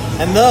half,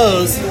 and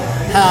those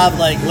have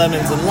like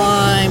lemons and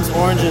limes,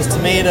 oranges,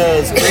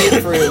 tomatoes,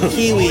 grapefruit,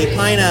 kiwi,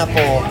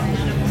 pineapple,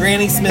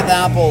 Granny Smith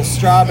apples,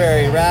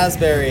 strawberry,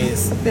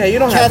 raspberries, Yeah, you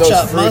don't have those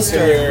ketchup, fruits in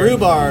mustard, your-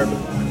 rhubarb,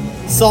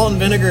 salt and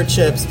vinegar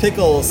chips,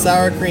 pickles,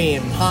 sour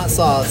cream, hot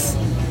sauce,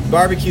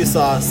 barbecue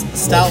sauce,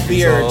 stout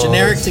beer,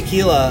 generic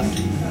tequila.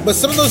 But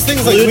some of those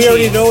things, like Blue we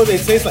already cheese. know what they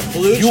taste like.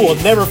 Blue You will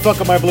cheese. never fuck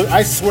up my blue.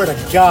 I swear to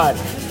God,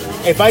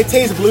 if I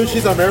taste blue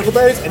cheese on Miracle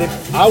Berries, and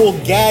if I will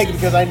gag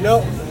because I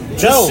know.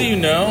 Just so you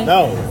know.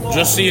 No.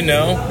 Just so you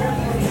know.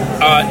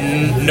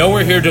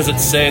 Nowhere here does it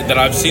say that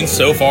I've seen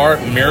so far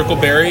Miracle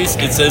Berries.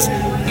 It says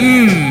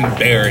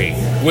berry,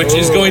 which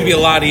is going to be a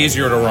lot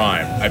easier to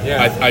rhyme.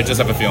 I just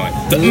have a feeling.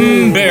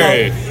 The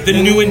berry, the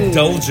new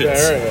indulgence.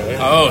 berry.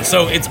 Oh,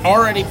 so it's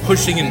already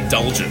pushing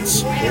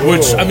indulgence,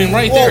 which I mean,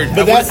 right there.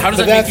 but that's- How does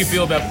but that make you that's-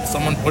 feel about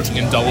someone pushing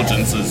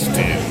indulgences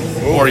to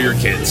you or your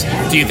kids?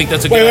 Do you think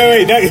that's a good?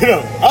 Wait. Now, you know,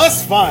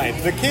 us fine.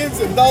 The kids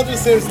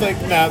indulgences, like,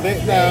 no.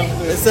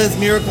 It says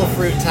miracle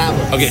fruit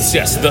tablet. Okay, so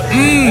yes, the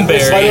Like,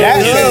 berry. that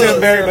No, is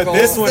a berry, but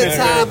this one the is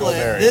Miracle tablet.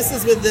 Berry. This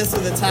is with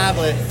the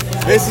tablet.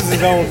 This is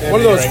his own.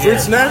 One of those right fruit here.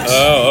 snacks?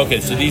 Oh, okay.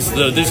 So these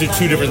are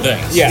two different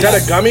things. Yeah. Is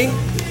that a gummy?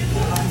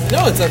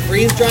 No, it's a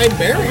freeze-dried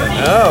berry.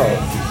 Oh.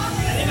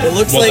 It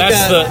looks Well, like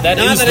that's that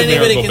not is that the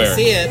anybody miracle can berry.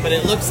 see it, but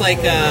it looks like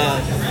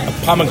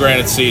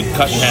Pomegranate seed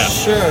cut in half.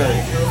 sure.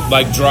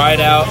 like dried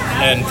out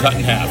and cut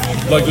in half.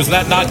 Like, was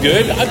that not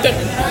good?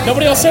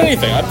 Nobody else said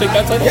anything. I think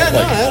that's like Yeah,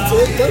 no,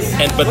 it does.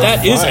 but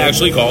that is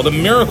actually called a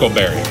Miracle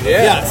Berry.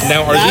 Yes.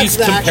 Now, are That's these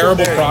the actual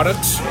comparable berry.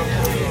 products?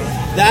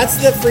 That's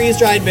the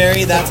freeze-dried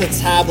berry. That's a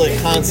tablet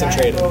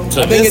concentrated.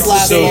 So I think it's the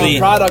lasts same the-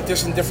 product,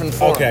 just in different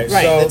forms. Okay,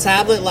 Right, so the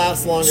tablet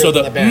lasts longer So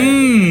than the the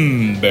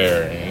berry.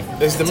 berry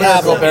It's the Tablet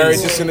Miracle Berry,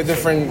 is- just in a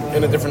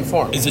different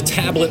form. is a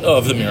tablet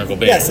of the Miracle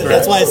Berry. Yes,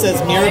 that's why it says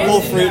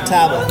Miracle Fruit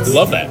Tablets.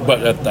 Love that,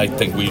 but I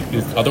think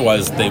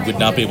otherwise they would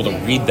not be able to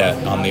read that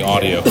on the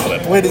audio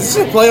clip. Wait, is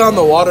this a play on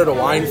the water to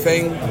wine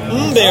thing?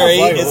 Berry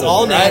like is it.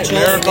 all Right, natural,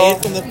 Miracle.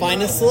 made from the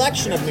finest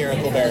selection of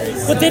miracle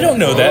berries. But they don't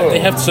know that. They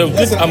have so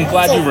good. I'm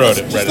glad you wrote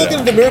it. Just Read looking it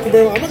at the Miracle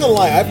Berry, I'm not gonna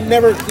lie. I've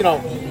never,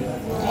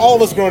 all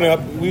of us growing up,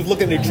 we've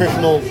looked at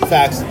nutritional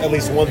facts at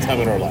least one time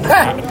in our life.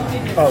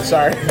 Oh,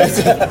 sorry. Was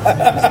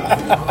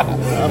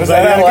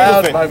that out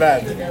loud? My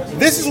bad.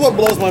 This is what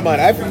blows my mind.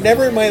 I've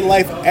never in my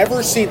life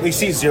ever seen. We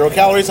see 0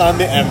 calories on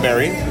the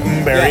M-berry,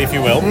 berry, if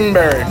you will.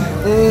 Berry.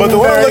 But the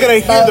way I'm looking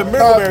at here, the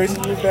Miracle Berries,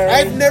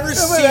 I've never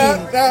seen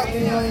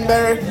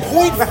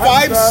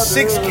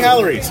 0.56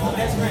 calories.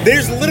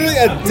 There's literally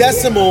a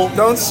decimal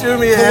Don't sue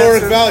me,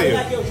 caloric Hanson. value.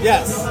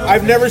 Yes.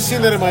 I've never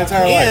seen that in my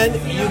entire And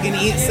life. you can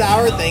eat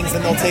sour things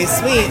and they'll taste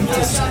sweet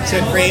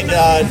to create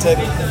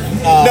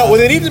No, what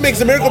they need to make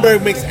the Miracle Berry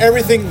makes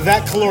everything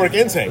that caloric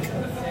intake.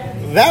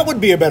 That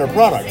would be a better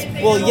product.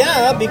 well,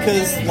 yeah,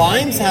 because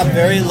limes have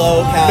very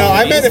low calories. No,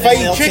 I meant if I and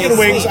eat they'll chicken taste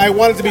wings, sweet. I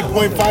want it to be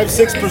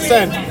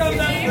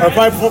 0.56% or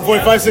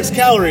 5.56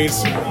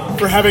 calories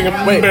for having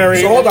a Wait,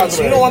 berry. so hold on.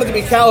 So you don't want it to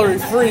be calorie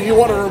free. You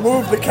want to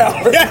remove the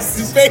calories.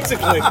 Yes,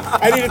 basically.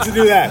 I needed to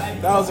do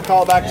that. That was a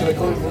callback to the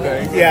gluten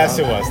thing. Yes,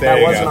 it was. There That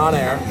you wasn't go. on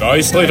air.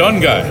 Nicely done,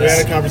 We had a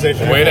guys.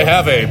 conversation. Way to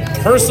have a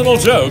personal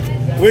joke.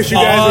 Wish you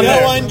guys were on there.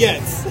 No one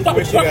gets.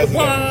 Wish you guys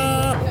were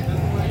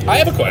I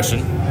have a question.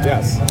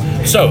 Yes.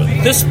 So,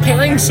 this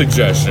pairing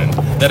suggestion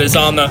that is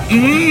on the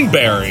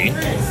berry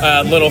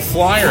little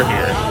flyer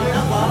here.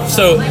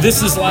 So,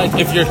 this is like,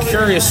 if you're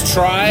curious,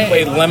 try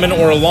a lemon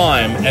or a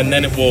lime, and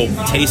then it will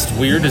taste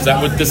weird. Is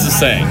that what this is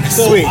saying?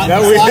 Sweet. So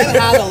That we- I've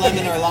had a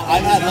lemon or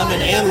I've had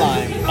lemon and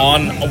lime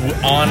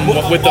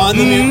With the on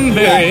the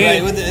berry.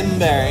 right, with the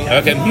berry.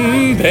 Okay,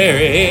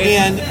 berry.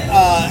 And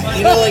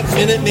you know, like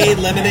Minute Maid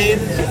lemonade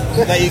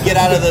that you get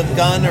out of the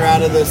gun or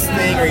out of this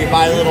thing, or you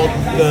buy a little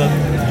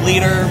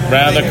liter.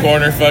 Round the thing.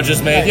 corner, fudge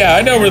is made. Yeah,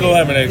 I know where the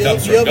lemonade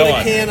comes You from. open Go a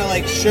on. can of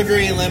like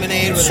sugary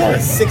lemonade with Sure.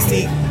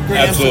 60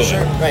 grams Absolutely. of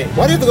sugar. Right.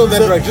 Why do you have to go that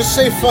direct? Just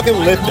say fucking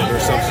Lipton or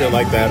some shit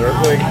like that. Or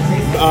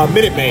like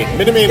Minute Maid.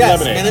 Minute Maid Yes,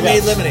 lemonade. Minute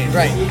Maid Yes. lemonade.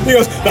 Right. He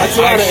goes, that's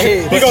what I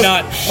hate. He But goes,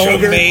 not sugar.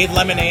 homemade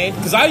lemonade.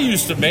 Because I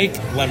used to make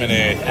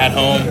lemonade at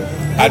home.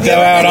 I'd you go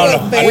ever out been on to a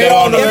the fair? We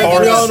all know You ever that. been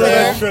We to all a know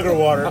that fair? sugar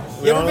water.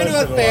 We You all ever know been to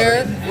a sugar fair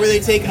water. where they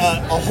take a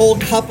whole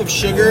cup of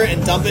sugar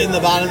and dump it in the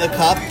bottom of the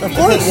cup? Of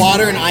course. Put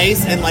water and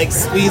ice and like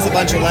squeeze a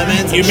bunch of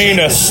lemons. You and mean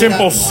shake a the shit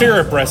simple out-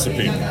 syrup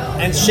recipe?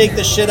 and shake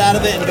the shit out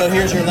of it and go,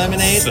 here's your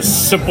lemonade. It's a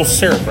simple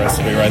syrup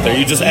recipe right there.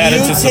 You just add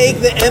it You to some take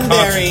the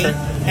M-berry concentrate.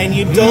 and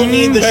you don't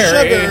need the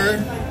Berry.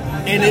 sugar,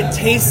 and it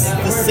tastes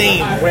the same.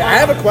 Wait, I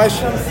have a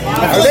question.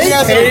 Are they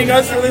paying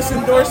us for this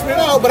endorsement?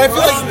 No, but I feel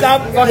like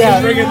Stop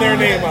fucking bringing their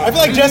name up. I feel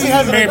like Jesse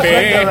has an Maybe.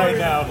 agenda right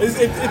now. If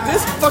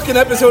this fucking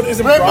episode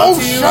isn't Rainbow brought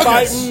to you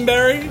by Sugars.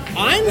 Berry,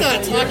 I'm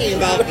not talking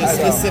about the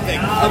specific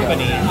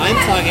company. I'm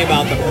talking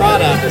about the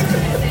product.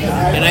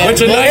 And I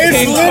Which is have,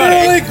 nice. It's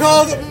literally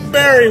called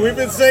Berry. We've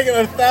been saying it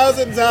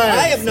 1,000 times.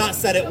 I have not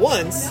said it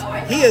once.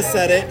 He has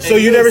said it. and So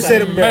you have never said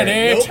said it. a berry.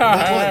 Many Nope,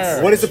 not times.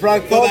 once. What is the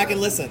product Go called? back and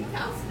listen.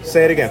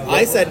 Say it again.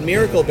 I said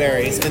miracle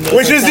berries, and those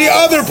Which are is the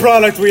tablets. other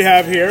product we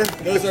have here.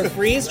 Those are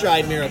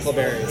freeze-dried miracle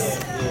berries.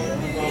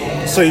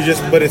 So you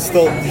just, but it's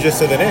still, you just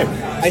said the name.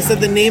 I said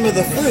the name of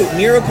the fruit,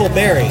 miracle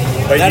berry.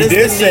 But That you is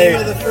did the say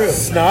name of the fruit.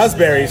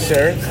 snozberries,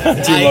 sir.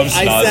 Do you love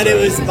I said it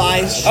snozberries? was by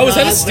Oh, is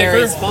that a sticker?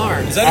 Schnozberries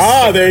Farm. Is that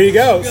a Ah, there you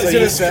go. So is you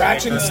it a said,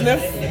 scratch and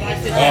sniff?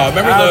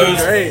 remember That would be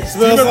those? great.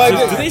 smells like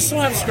Do it. they still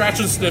have scratch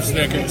and sniff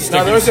stickers?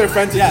 No, those are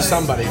offensive to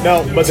somebody.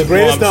 No, but the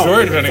greatest, Well, I'm no.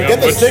 sure depending Forget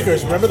on the which-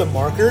 stickers. Remember the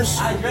markers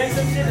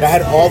that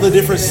had all the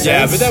different scents?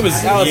 Yeah, but that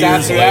was That was years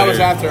after. later. That was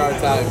after our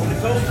time.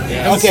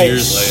 That was Okay,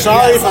 years later.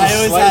 sorry if I I'm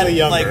always slightly had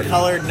younger. like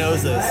colored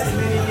noses.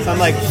 So I'm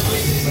like,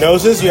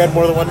 Noses? You had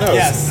more than one nose.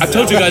 yes. I've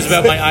told you guys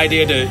about my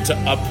idea to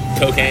up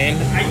cocaine.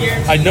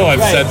 I know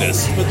I've said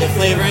this. With the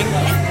flavoring.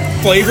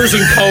 Flavors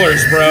and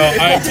colors, bro.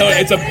 I'm telling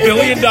you, it's $1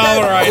 billion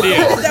idea.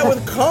 That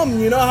would come.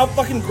 You know how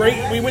fucking great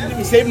we would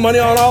be saving money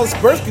on all this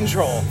birth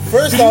control.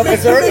 First off,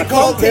 it's already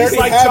called Coke tastes They already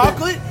like have it.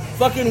 chocolate.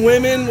 Fucking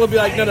women will be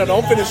like, no,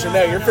 don't finish it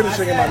there. You're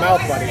finishing in my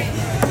mouth, buddy.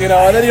 You know,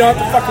 and then you don't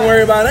have to fucking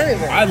worry about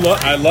anything. I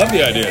love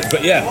the idea,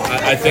 but yeah,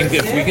 I think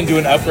if we can do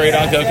an upgrade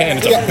on cocaine,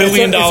 it's Yeah, $1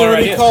 billion it's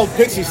already idea. called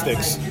Pixie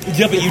Sticks.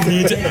 Yeah, but you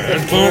need to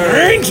add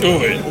cocaine to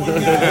it.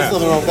 There's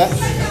nothing wrong with that.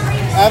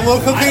 Add a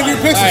little cocaine to your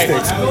Pixie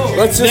Sticks.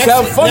 Let's just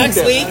have fun. Next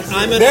with it. week,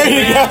 I'm gonna There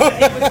you go.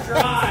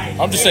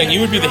 I'm just saying, you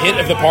would be the hit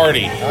of the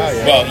party.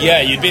 Well,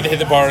 yeah, you'd be the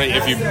hit of the party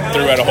if you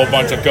threw out a whole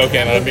bunch of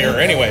cocaine on a mirror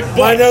anyway. But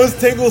My nose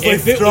tingles like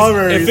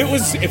strawberries.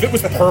 If it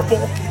was purple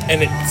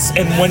and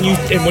when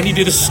you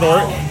did a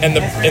snort and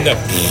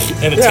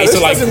it tasted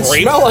like doesn't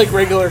grape, smell like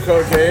regular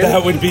cocaine.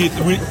 that would be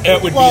you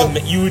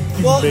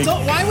would Well, make.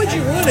 why would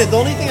you ruin it? The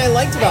only thing I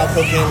liked about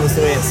cocaine was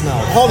the way it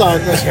smelled. Hold on.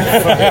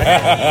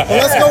 Well,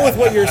 let's go with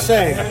what you're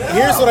saying.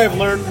 Here's what I've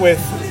learned with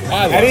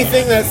I love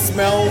anything that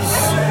smells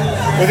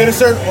within a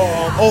certain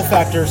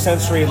olfactory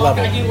sensory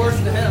level.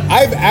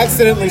 I've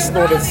accidentally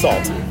snorted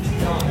salt.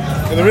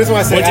 And the reason why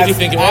I say What did you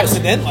think it was?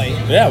 Accidentally.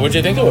 Yeah, what did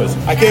you think it was?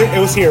 it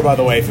was here, by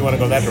the way, if you want to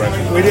go that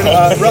direction. We did.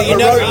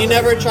 You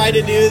never tried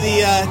to do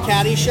the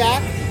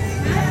Caddyshack?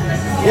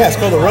 Yeah, it's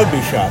called a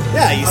rugby shot.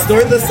 Yeah, you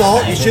snort the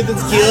salt, you shoot the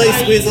tequila, you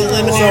squeeze a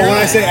lemon. So when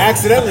I say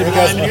accidentally,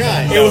 because Lime in your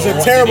eye. it was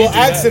a terrible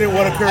accident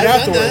what occurred I've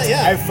done afterwards. that,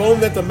 yeah. I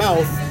foamed at the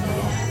mouth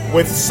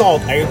with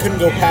salt. I couldn't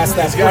go past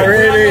that Got point.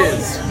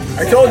 rabies.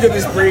 I told you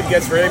this breed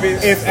gets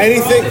rabies. If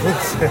anything,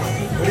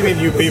 what do you mean,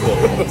 you people?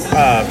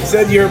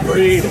 Said your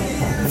breed.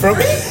 From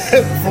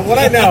what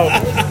I know,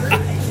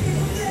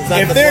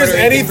 that if the there's Puerto Rican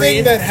anything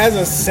breed? that has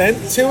a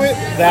scent to it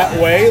that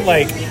way,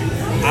 like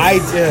I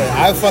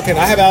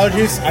have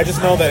allergies. I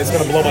just know that it's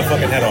gonna blow my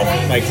fucking head off.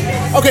 Like,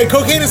 okay,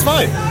 cocaine is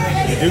fine.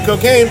 You do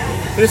cocaine.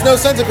 There's no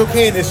sense of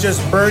cocaine. It's just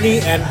Bernie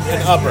and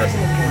upper.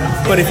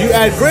 But if you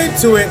add grape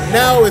to it,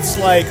 now it's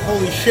like,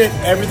 holy shit,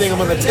 everything I'm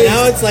gonna taste.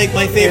 Now it's like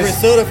my favorite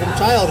soda from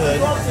childhood.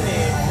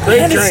 Great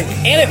and drink.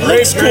 And it Great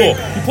looks drink.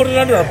 cool. You put it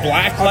under a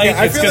black light,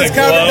 I it's feel gonna this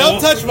counter. glow.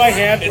 Don't touch my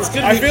hand. It's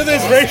gonna I be- feel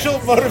there's racial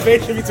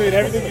motivation between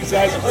everything you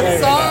guys are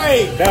saying.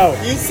 Sorry. No.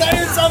 You set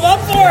yourself up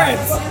for it.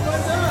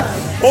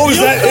 Oh,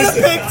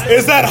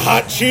 is that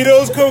hot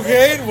Cheetos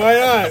cocaine? Why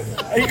not?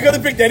 You could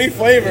have picked any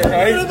flavor,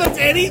 right? Well, not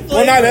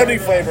any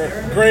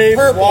flavor. Grape,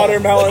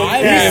 watermelon. I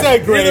You Yeah.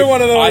 said grape. Either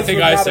one of those. I think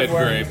would I not said have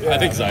worked. grape. Yeah. I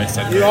think I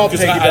said You grape. all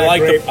Just take I that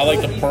like grape.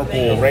 the purple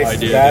Racist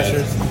idea.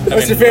 bastards. I What's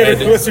mean, your favorite?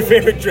 red. What's your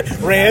favorite?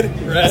 Red.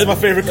 That's my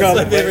favorite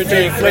color. my favorite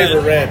drink, flavor.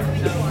 Red.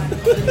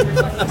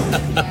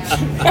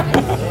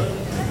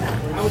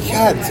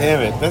 God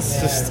damn it! That's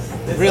just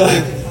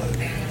really.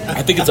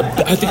 I think it's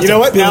You know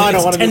what? Now I don't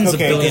it's want to do tens of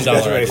cocaine. billion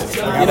That's dollars.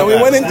 racist. You know, we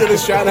went into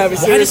this trying to have a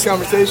serious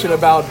conversation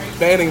about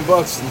banning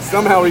books, and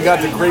somehow we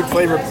got the grape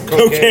flavored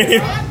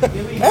cocaine.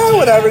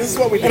 Whatever. This is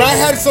what we do. And I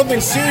had something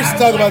serious to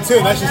talk about too,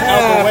 and that's just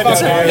out the window.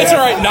 It's all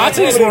right.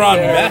 Nazis were on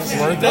meth,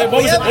 weren't they?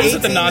 What was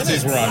it the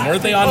Nazis were on?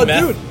 Weren't they on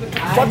meth? Dude,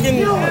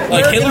 fucking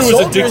Like, American Hitler was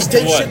soldiers addicted to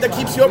take what? shit that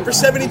keeps you up for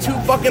 72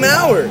 fucking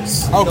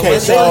hours. Okay, They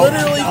so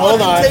literally hold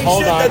fucking on, take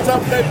hold shit on. that's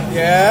up that.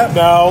 Yeah.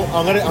 No,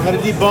 I'm gonna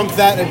debunk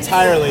that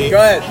entirely. Go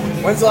ahead.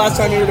 When's the last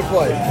time you were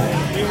deployed?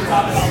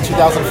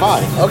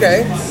 2005.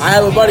 Okay. I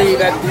have a buddy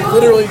that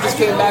literally just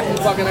came back from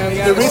fucking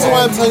Afghanistan. The reason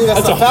why I'm telling you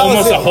that's a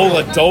Almost fallacy. a whole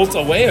adult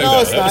away ago. No,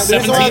 it's That not. was The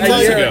reason why 17 I'm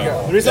years telling you-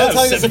 ago. The reason I'm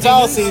telling you it's a 17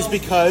 fallacy is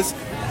because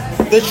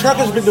the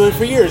truckers have been doing it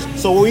for years.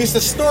 So what we used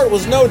to snort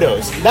was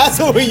no-dos. That's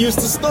what we used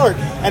to snort.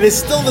 And it's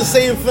still the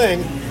same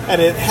thing,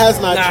 and it has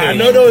not Nah, changed.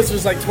 no dose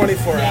was like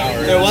 24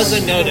 hours. There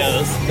wasn't no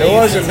dose. There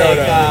wasn't no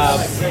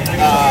dose.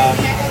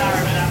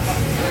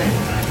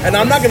 And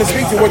I'm not going to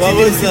speak to what you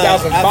did in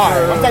 2005.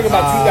 I'm talking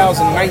about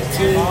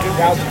 2019,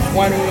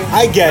 2020.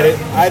 I get it.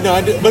 I know.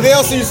 I do. But they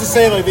also used to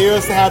say, like, they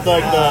used to have,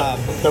 like,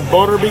 the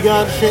boner be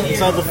gone shit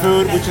inside the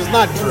food, which is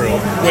not true.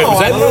 Wait, was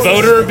that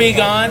Voter Be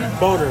Gone?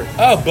 Boner.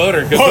 Oh,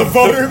 Voter.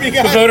 Voter Be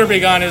Gone. The Voter Be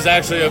Gone is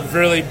actually a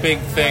really big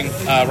thing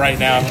right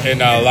now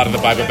in a lot of the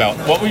Bible Belt.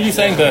 What were you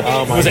saying?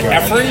 Was it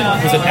Ephraim?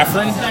 Was it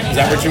Ephraim? Is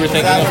that what you were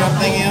thinking That's of? what I'm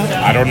thinking of.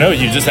 I don't know.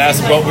 You just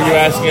asked what were you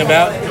asking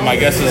about? My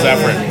guess is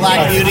Ephraim.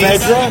 Black Beauties.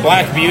 Fedra?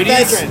 Black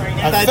Beauties?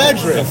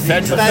 Ephedrine.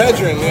 Ephedrine.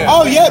 Ephedrine, yeah.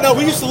 Oh, yeah. No,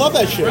 we used to love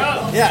that shit.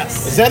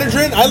 Yes.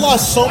 Xenadrine. I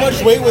lost so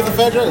much weight with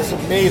ephedrine. It's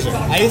amazing.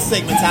 I used to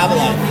take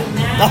Metabolite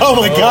Oh,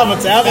 my God.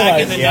 Metabolite.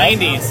 back in the yeah.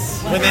 90s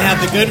when they had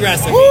the good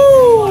recipe.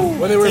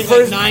 When they were Take like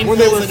first, 9 when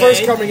they pills were a first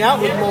day. coming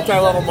out with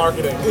multi-level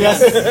marketing.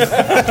 Yes.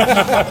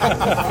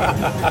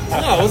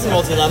 No, it wasn't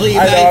multi-level. You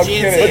I know, had I'm GNC.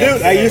 kidding. But,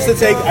 dude,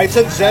 I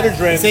took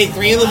Xenadrine. Say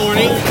 3 in the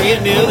morning, 3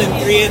 at noon,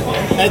 and 3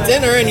 at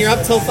dinner, and you're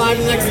up till 5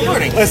 the next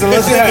morning. Listen,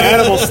 unless you had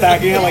animal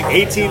stack, you had like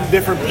 18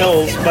 different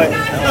pills. But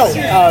no,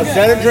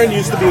 Xenadrine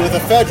used to be with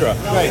ephedra.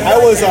 I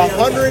was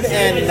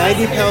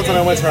 190 pounds when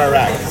I went to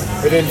Iraq.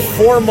 Within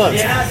 4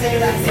 months,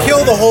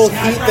 killed the whole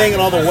heat thing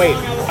and all the weight.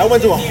 I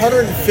went to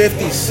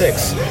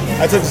 156.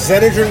 I took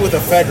Xenadrine with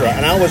ephedra,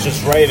 and I was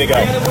just ready to go.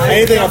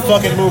 Anything I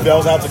fucking moved, I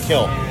was out to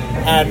kill.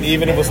 And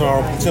even if it was my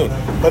own platoon.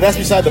 But that's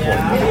beside the point.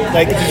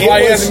 Like, That's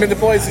why he hasn't been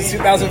deployed since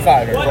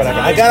 2005 or whatever.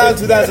 I got out in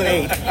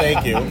 2008.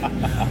 Thank you.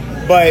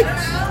 But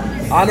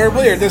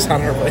Honorably or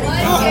dishonorably?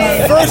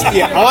 first,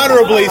 yeah,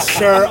 honorably,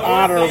 sir,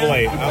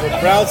 honorably. I'm a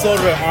proud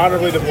soldier,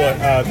 honorably deployed.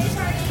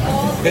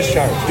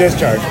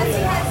 Discharge.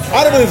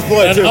 Honorably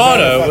deployed And too.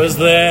 Otto was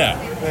there.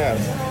 Yeah.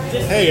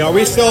 Hey, are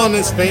we still on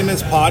this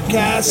famous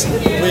podcast?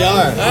 We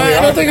are.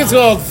 I don't think it's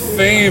called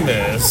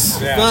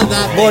famous. Not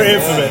that More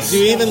famous. infamous. Do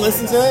you even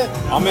listen to it?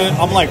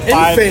 I'm like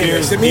 5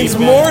 years Infamous. It means deep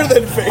in. more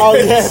than famous. Oh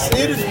yes,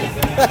 it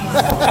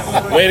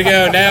is. Way to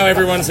go. Now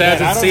everyone's had I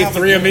to don't see have a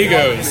Three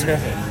Amigos.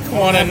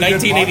 on in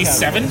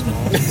 1987?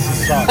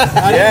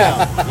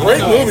 Yeah.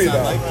 Great movie,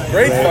 though.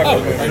 Great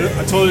fucking movie.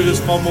 I totally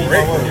just fumbled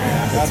my word.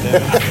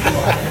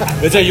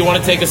 Vijay, you want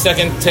to take a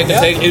second? Take.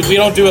 We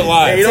don't do it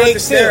live. Hey, you don't have to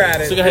stare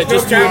at it. So go ahead.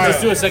 There's Just no do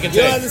camera. a second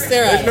You don't take. have to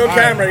stare at There's it. no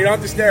camera. You don't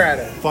have to stare at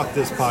it. Fuck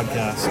this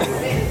podcast.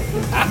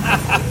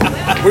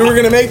 We were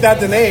going to make that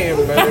the name,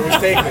 but it was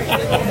taken.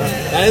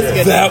 That is a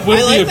good That name. would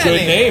I be like a that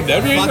good name.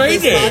 That would be a Fuck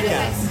great this name.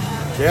 podcast.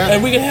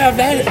 And we could have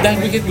that.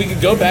 We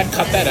could go back,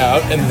 cut that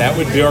out, and that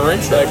would be our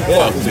intro.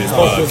 Fuck this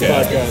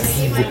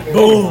podcast.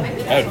 Boom.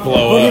 That'd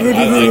blow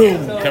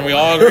up. Can we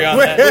all agree on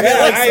that?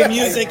 Like some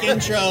music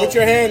intro. Put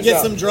your hands Get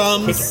up. some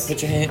drums.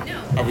 Put your hand.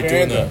 Are we Your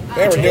doing hands the? up.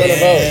 Yeah, we're doing a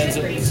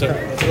vote.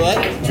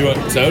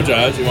 What? So,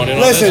 Josh, you want in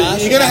on Listen,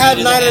 this? you're gonna have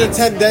 9 out of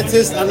 10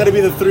 dentists. I'm gonna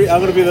be the 3.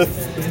 I'm gonna be the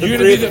You're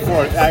gonna be the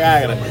 4th. I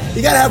gotta.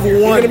 You gotta have You're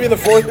one. going to be the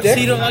fourth So dick?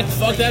 you don't like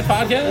fuck that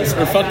podcast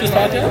or fuck this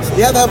podcast?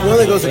 You have to have one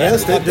that goes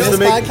against it. Just to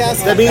make.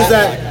 podcast, That means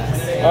that.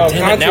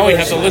 Damn it, now we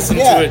have to listen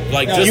Yeah. to it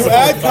like just. You for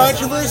add fun.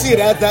 controversy, it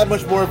adds that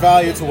much more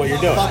value to what you're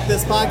doing. Fuck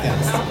this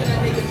podcast.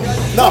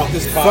 No,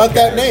 fuck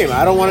that name.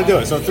 I don't want to do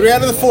it. So 3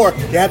 out of the 4,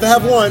 you have to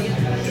have one.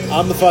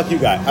 I'm the fuck you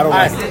guy. I don't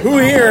like it. Who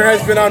here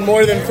has been on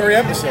more than 3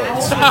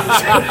 episodes?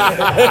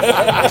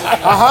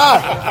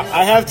 Aha!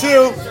 I have 2.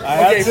 I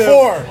have Okay, 2.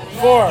 4.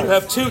 You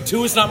have two.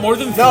 Two is not more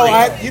than 3. No,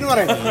 you know what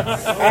I mean.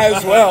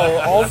 As well,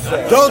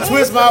 also. Don't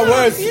twist my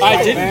words. I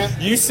didn't. Man.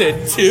 You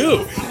said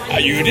 2.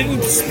 You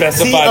didn't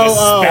specify the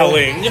T-O-O.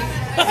 spelling.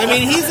 I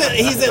mean, he's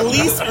at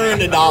least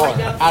earned $1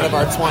 out of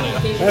our 20.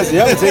 Yes, you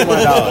have to take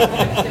my dollar.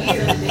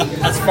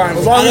 That's fine.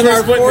 As long as Out of we're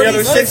our splitting the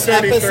other 46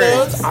 633.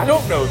 episodes, I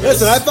don't know this.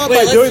 Listen, I thought Wait,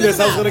 by let's doing do this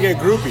I was that. going to get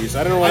groupies.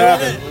 I don't know what I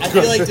happened.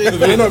 feel like doing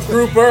No, no,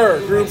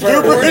 grouper. Groupers.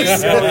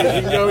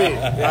 You can go eat.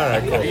 All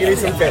right, cool. You can eat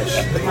some fish.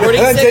 And then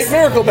 46. take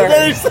Miracle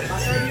Berries.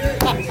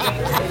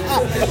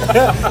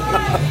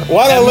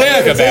 Why And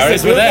America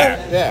berries were there.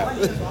 Yeah.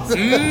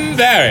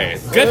 Very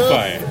good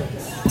for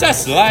you.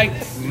 Just like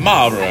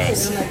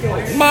Marlboros.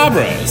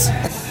 Marlboros.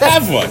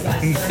 Have one.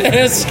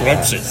 They're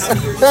scrumptious.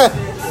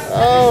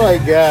 Oh my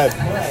god.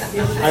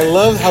 I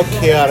love how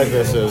chaotic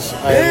this is.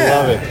 I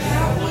love it.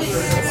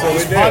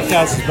 This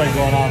podcast has been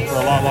going on for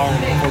a lot longer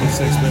than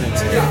 46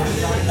 minutes.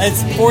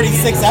 It's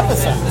 46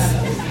 episodes.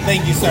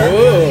 Thank you, sir.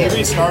 We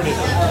restarted.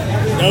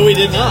 No, we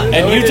did not.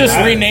 And you just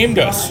renamed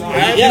us.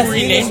 Yes, You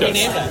he just renamed us.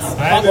 renamed us.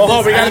 Well, hold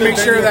on, we got to make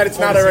sure that it's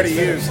not already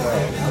used.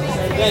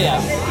 Yeah.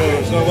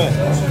 There's no way.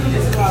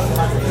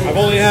 I've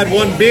only had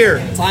one beer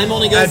Time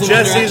only goes at in one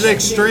Jesse's direction.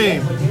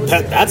 Extreme.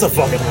 That's a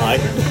fucking lie.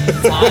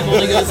 Time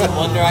only goes in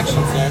one direction,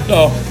 sir.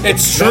 No,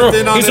 it's true.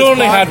 Nothing on He's this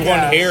only had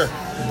podcast. one here.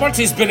 But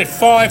he's been at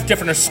 5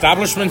 different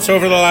establishments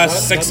over the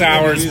last 6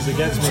 hours. Use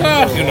against me. So,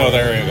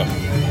 there you go.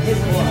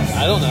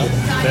 I don't know.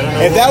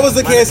 If that was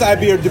the case, I'd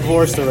be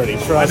divorced already.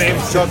 My Trust me.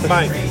 name's Chuck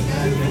Mike.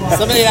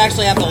 Somebody would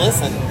actually have to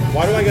listen.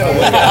 Why do I gotta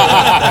look at it?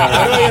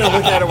 Why do I gotta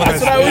look at it when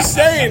That's what I was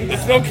saying.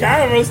 There's no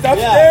camera. Stop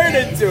Yeah. staring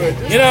into it.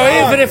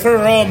 Even if we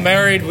were all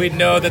married, we'd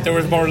know that there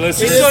was more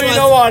listeners. Just so you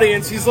know,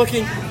 audience, he's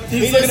looking.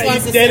 He's just looking at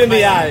wants you to dead sit in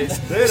the my eyes,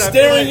 Dude, I feel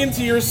staring like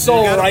into your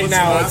soul gotta right put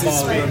now some as he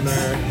eyeballs in speaks.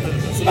 there.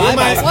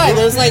 That's why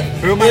there's am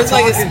I there's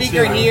like a talking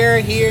speaker to?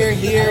 here.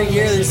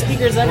 There's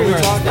speakers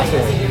everywhere.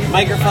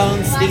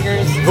 Microphones,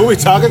 speakers. Who we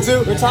talking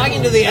to? We're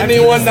talking to the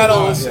Anyone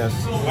that'll listen.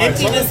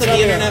 emptiness of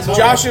the internet.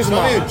 Josh's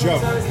Tell me mom. a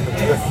joke.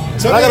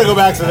 I gotta go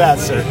back to that,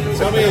 sir.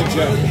 Tell me a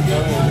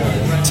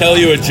joke. Tell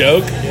you a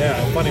joke? Yeah,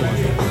 a funny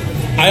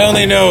one. I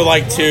only know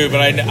like 2, but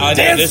I know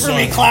this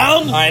one.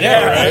 clown. I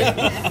know,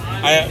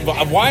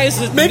 right? Why is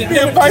it? Make me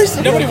a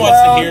bicycle Nobody clown.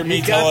 wants to hear me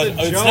You tell got it.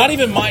 the It's joke. not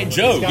even my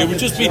joke. It would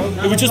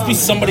just be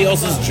somebody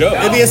else's joke.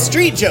 It'd be a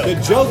street joke. The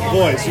joke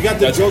boys. You got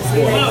the joke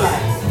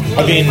boys.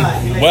 I mean,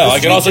 well, I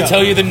can also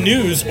tell you the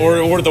news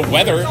or the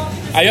weather.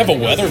 I have a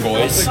weather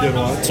voice. Or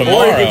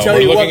Tomorrow, he can tell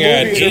we're you what looking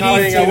at movies are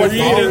happening at what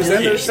 83 theaters and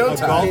their degrees. A golf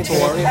showtime.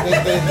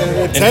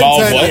 tour.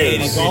 Involve what? A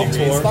golf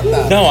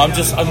tour. No, I'm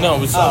just I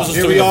was just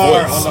Here doing we the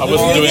are voice. on I the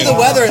wasn't Give me doing. the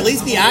weather. At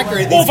least be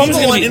accurate. Well, These if I'm just people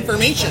gonna want be-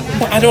 information.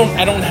 I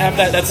don't have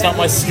that. That's not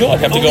my skill. I'd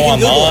have to Oh, go we can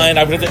Google online.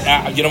 I would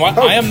have to, you know what?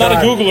 I am not a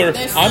Googler.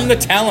 I'm the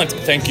talent.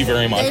 Thank you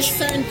very There's much.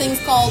 certain things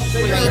called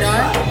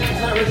radar.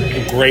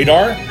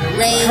 Radar?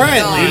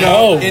 Currently,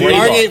 No, in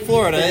radar. Margate,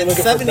 Florida,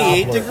 it's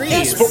 78 Yes,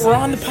 degrees. but we're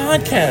on the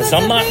podcast.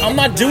 I'm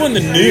not doing the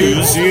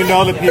news. Do you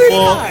know the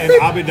people in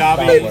Abu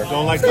Dhabi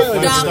don't like the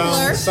Flintstones?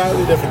 Doppler.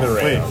 Slightly different than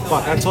Wait, Ray.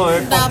 fuck, I told her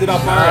I fucked it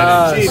up Doppler.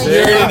 already. Jesus.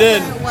 You already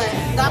did. What?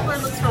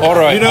 Doppler looks for All what?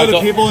 right. You know I'll the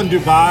go- people in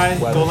Dubai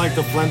don't like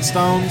the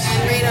Flintstones,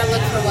 And radar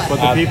looks for what? but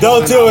the people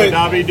Don't in do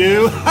Abu it. Dhabi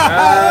do. All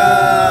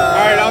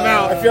right, I'm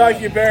out. I feel like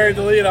you buried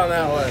the lead on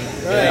that one.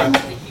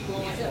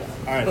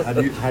 All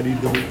right, how do you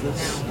delete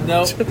this?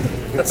 No.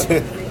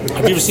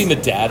 Have you ever seen the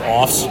dad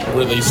offs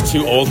where these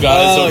two old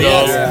guys will go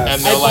yes.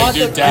 and they'll like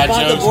do dad I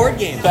bought jokes? the board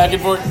game. Back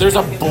and forth. There's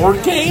a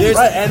board game?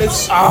 Right, and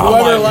it's Oh,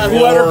 my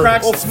whoever Lord.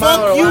 cracks Well, the smile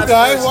fuck or you laughs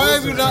guys. first Why have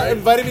loses, you not right?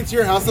 invited me to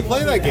your house to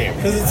play that game?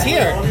 Because it's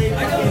here.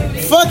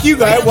 Fuck you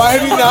guys. Why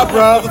have you not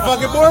brought out the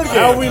fucking board game?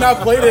 How have we not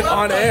played it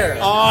on air?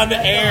 On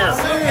air.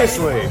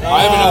 Seriously.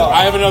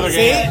 I have another See,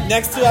 game.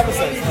 next 2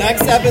 episodes.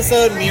 Next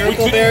episode,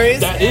 Miracle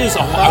Berries. That is a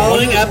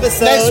Following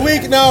episode. Next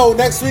week, no.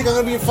 Next week I'm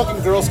gonna be in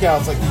fucking Girl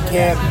Scouts. Like you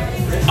can't.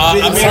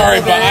 I'm sorry,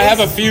 but I have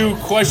a few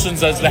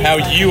questions as to how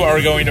you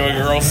are going to a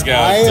Girl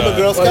Scout. I am a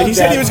Girl Scout. Well, he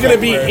said he was going to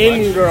be Dad.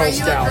 in Girl Are you a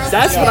Scouts. Girl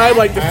That's Scout? what I'd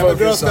like to I am a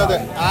Girl focus Scout.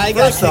 on. I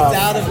got First kicked off-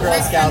 out of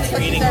Girl Scouts for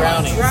eating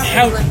brownies.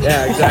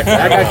 Yeah, exactly.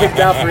 I got kicked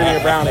out for eating a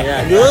brownie.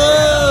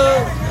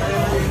 Yeah.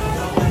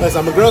 Listen,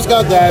 I'm a Girl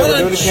Scout dad. We're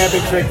doing a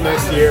camping trip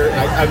next year.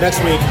 Next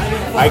week.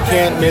 I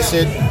can't miss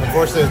it.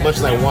 Unfortunately, as much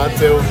as I want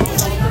to.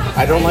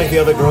 I don't like the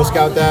other Girl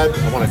Scout dad.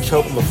 I want to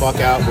choke him the fuck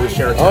out. We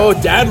share a tent. Oh,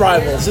 dad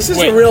rivals. This is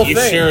Wait, a real you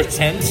thing. share a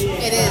tent?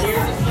 It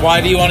is.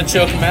 Why do you want to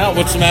choke him out?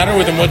 What's the matter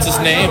with him? What's his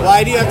name?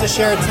 Why do you have to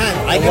share a tent?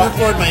 I can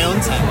afford my own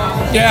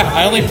tent. Yeah,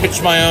 I only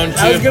pitch my own too.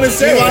 I was going to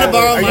say, you wanna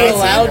borrow are my you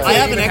allowed tent? to I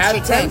have an even extra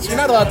have tent. tents? You're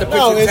not allowed to pitch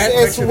No, a tent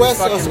it's next to West. these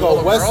fucking Let's go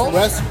little girls.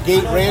 West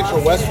Gate Ranch or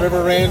West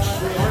River Ranch.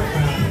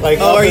 Like,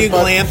 Oh, up are in you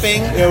front- glamping?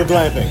 Yeah, we're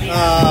glamping.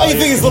 How you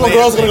think these little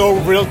girls gonna go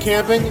real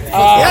camping?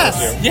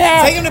 Yes.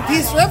 Yeah. Take him to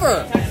Peace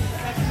River.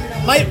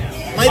 My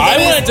I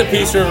buddies- went to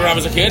Peace River when I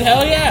was a kid.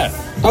 Hell yeah.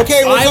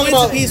 Okay, we're I talking went to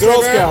about Peace Girl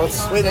River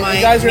Scouts. with my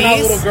You guys are not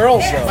niece, little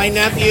girls, though. my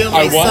nephew,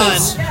 my I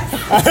was.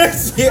 son,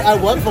 See,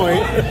 at one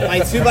point, my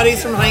 2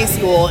 buddies from high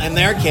school and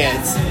their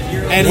kids,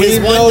 and We his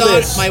know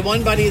this. my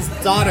one buddy's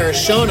daughter,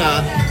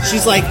 Shona.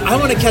 She's like, I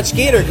want to catch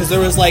gator because there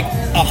was like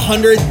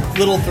 100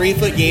 little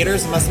 3-foot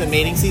gators. It must have been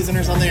mating season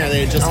or something, or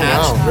they had just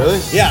hatched. wow, really?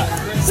 Yeah.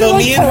 So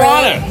like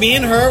piranha. me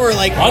and her were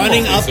like I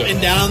running don't up think so.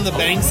 and down the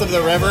banks of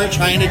the river,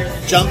 trying to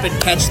jump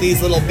and catch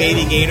these little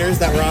baby gators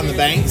that were on the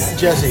banks.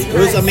 Jesse. It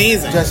was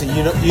amazing. Jesse,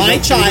 you know my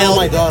child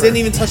my daughter. didn't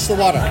even touch the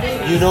water.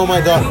 You know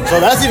my daughter. So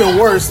that's even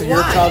worse than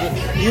your child.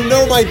 You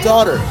know my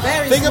daughter.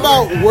 Think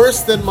about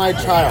worse than my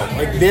child.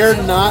 Like they're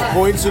not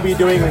going to be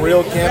doing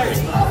real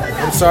camping.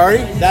 I'm sorry.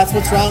 That's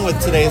what's wrong with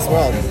today's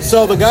world.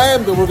 So the guy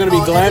we're going to be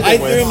glamping I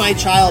with. threw my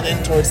child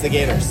in towards the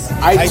gators.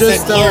 I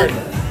just said, don't.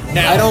 "Learn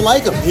now." I don't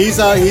like him. He's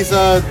a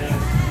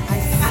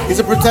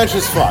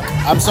pretentious fuck.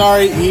 I'm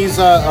sorry. He's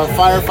a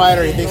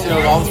firefighter. He thinks he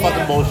knows all this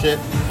fucking bullshit.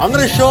 I'm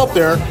gonna show up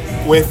there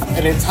with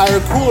an entire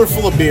cooler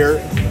full of beer,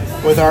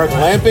 with our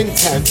glamping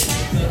tent,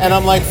 and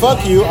I'm like,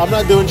 fuck you. I'm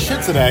not doing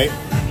shit today.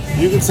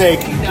 You can take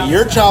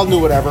your child knew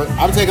whatever.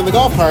 I'm taking the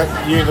golf cart.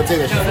 You ain't gonna take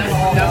that shit from me.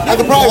 I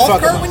could probably Golf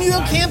fuck cart him. when you go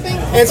camping?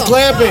 It's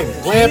What the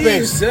glamping. Glamping.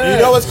 Jesus. You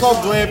know it's called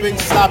glamping.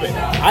 Stop it.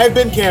 I've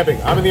been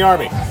camping. I'm in the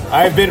army.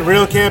 I've been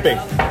real camping.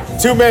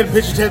 2 men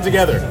pitch a tent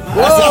together.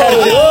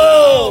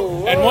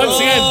 Whoa! And once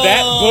again,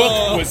 that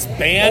book was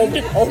banned.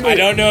 I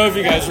don't know if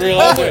you guys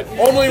realize it.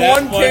 Only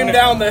That one came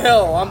down the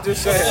hill. I'm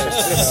just saying.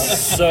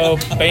 So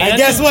banned. And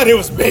guess what? It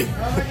was me.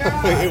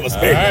 It was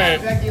me. All right,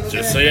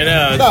 just so you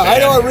know. it's No, I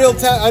know banned.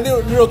 what I know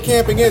what real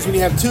camping is when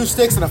you have 2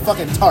 sticks and a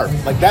fucking tarp.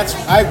 Like that's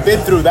I've been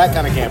through that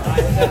kind of camping.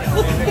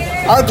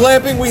 Our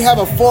glamping, we have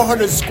a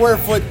 400 square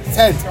foot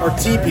tent or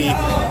teepee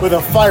with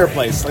a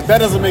fireplace. Like that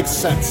doesn't make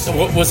sense.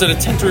 What, was it a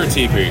tent or a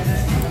teepee?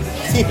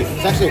 Teepee.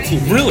 It's actually a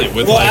teepee. Really?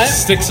 With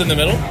sticks in the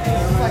middle?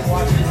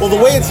 Well, the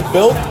way it's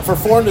built for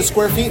 400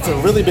 square feet, it's a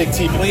really big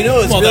teepee. Well, you know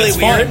what's Well, really that's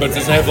weird? fine, but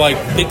does it have like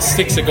big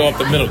sticks that go up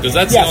the middle? Because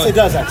that's Yes, the only, it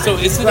does, actually.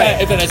 So isn't Right.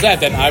 that, if it has that,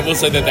 then I will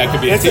say that could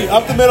be a It's teepee.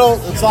 up the middle.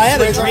 So I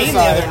had a straight on dream the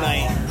side. other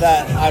night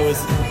that I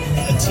was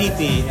a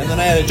teepee, and then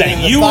I had a dream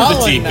That you were the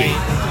following teepee.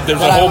 night There's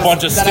that a I whole was-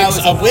 bunch of that I sticks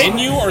was a up wig- in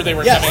you, or they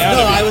were Yes, coming out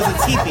no, of you? I was a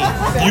teepee.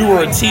 You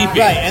were a teepee.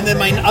 Right, and then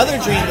my other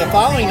dream the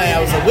following night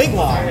I was a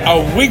wigwam. A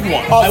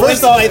wigwam. Oh, I went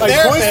first to off, my like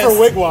points therapist. for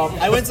wigwam.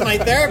 I went to my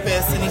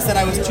therapist, and he said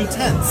I was 2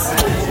 tenths.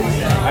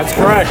 That's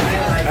correct.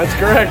 That's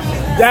correct.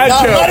 Dad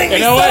Not joke. letting me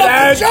You know what? set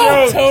up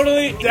the joke.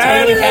 Totally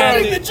Dad had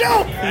joke. me. The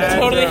joke. He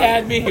totally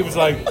had me. He was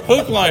like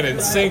hook, line,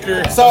 and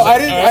sinker. So I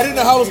didn't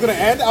know how it was going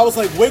to end. I was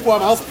like,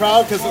 wigwam. I was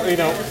proud because, you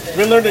know,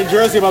 we learned in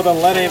Jersey about the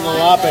Lenni and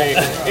Lenape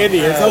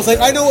Indians. I was like,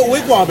 I know what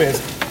wigwam is.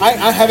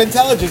 I have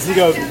intelligence. He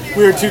goes,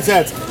 we were 2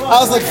 tenths.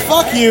 I was like,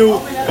 fuck you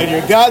and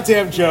your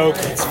goddamn joke.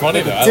 It's funny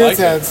though. I 2 liked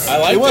tenths. it. I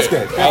liked it was it.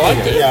 good. I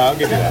liked it. Yeah, I'll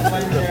give you that.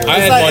 I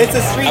had like- one. it's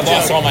a street I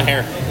lost joke. all my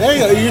hair. There you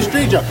go. Your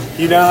street joke.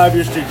 You now have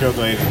your street joke,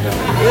 ladies and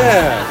gentlemen.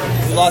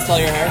 Yeah. You lost all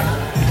your hair?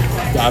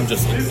 I'm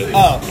just.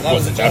 Oh, that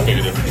was wasn't that big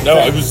a difference. No,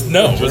 it was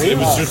It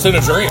was just in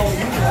a dream.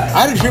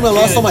 I had a dream I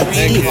lost all my You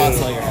teeth.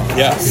 lost all your hair.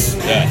 Yes.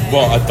 Yeah.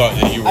 Well, I thought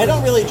that you were. I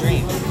don't really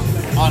dream,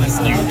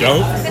 honestly. You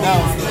don't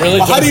No. really.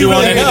 Well, how Don't do you you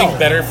want really anything know?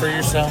 better for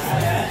yourself?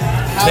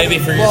 How- Maybe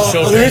for your well, Well, the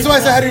children. reason why I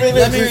said how do you make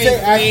Let that me you say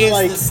act rephrase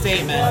like the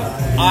statement.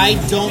 I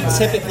don't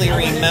typically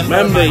remember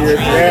Remember my your-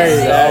 dreams. there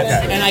you go.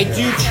 Okay. And I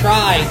do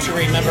try to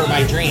remember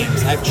my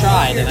dreams. I've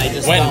tried, and I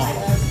just When? don't.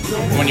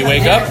 When you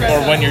wake up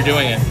or when you're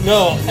doing it?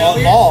 No,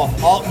 all.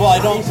 Well, I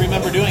don't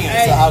remember doing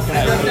it, so how can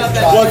I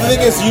try? Well, the thing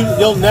is,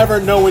 you'll never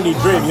know when you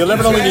dream. You'll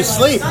never know when you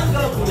sleep.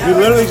 You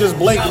literally just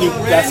blink and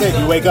that's it.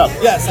 You wake up.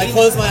 Yes, I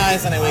close my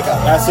eyes and I wake up.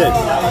 That's it.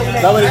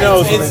 Nobody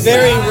knows. It's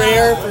very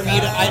rare for me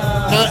to.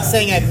 I'm not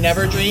saying I've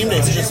never dreamed.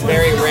 It's just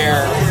very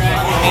rare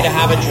for me to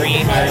have a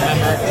dream. I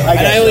remember, and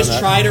I always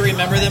try to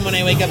remember them when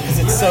I wake up because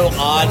it's so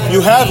odd.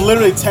 You have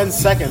literally 10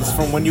 seconds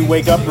from when you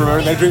wake up,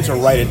 remember that dream, to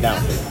write it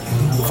down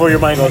before your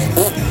mind goes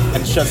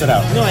and shuts it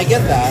out. No, I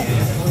get that.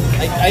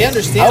 I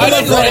understand. I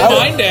didn't write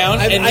mine down,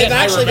 I've and yet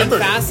actually I remembered.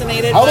 been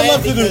fascinated. I would by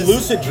love it to do because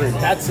lucid dreaming.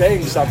 That's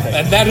saying something.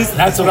 And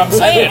that's what I'm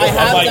saying. I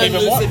have I'm like, done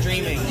even lucid more.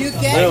 dreaming. You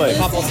get Really?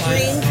 lucid Couple times.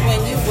 dreams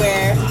when you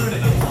wear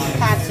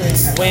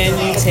patches. When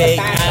you take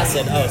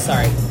acid. Oh,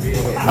 sorry.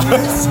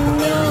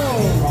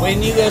 No.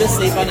 When you go to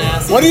sleep on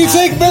acid. What do you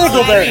take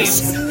miracle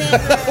berries? Never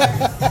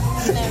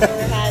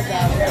had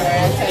that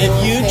before. If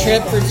you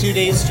trip for 2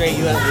 days straight,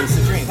 you have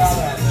lucid dreams.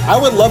 I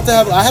would love to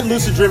have. I had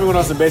lucid dreaming when I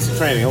was in basic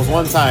training. It was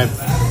one time,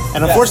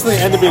 and unfortunately,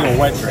 it ended up being a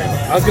wet dream.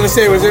 I was gonna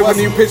say, was it when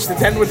you pitched the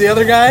tent with the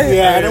other guy?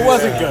 Yeah, and it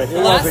wasn't good. It The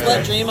last wasn't wet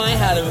good. dream I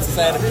had, it was because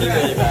I had to pee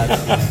really bad.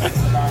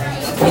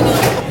 You know,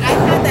 I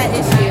had that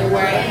issue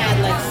where I had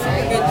like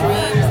super good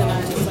dreams and I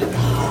was just like,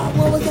 oh,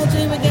 what was that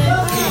dream again?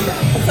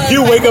 So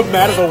You it's wake like up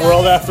mad at the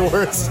world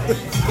afterwards.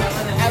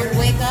 I would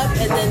wake up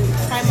and then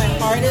try my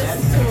hardest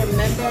to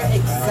remember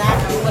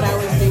exactly what I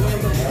was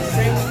dreaming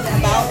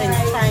about and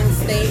try and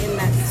stay in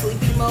that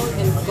sleepy mode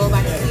and go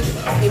back to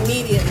sleep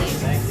immediately.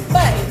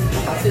 But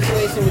the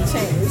situation would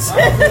change.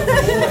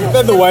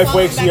 Then the wife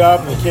wakes you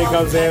up, and the kid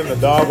comes in, the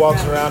dog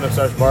walks around and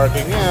starts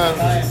barking.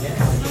 Yeah,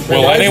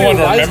 Will anyone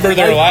remember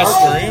their last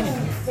dream?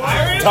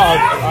 dog.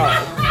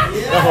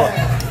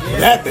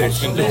 That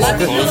bitch. Can just Let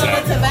me close pull up a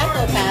it.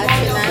 tobacco patch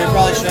and I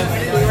probably should.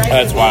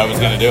 That's why I was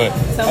going to do it.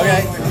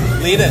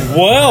 Okay, lead it.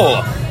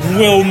 Well,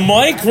 will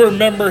Mike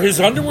remember his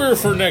underwear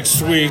for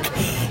next week?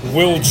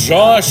 Will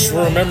Josh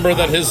remember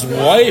that his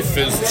wife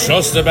is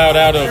just about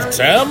out of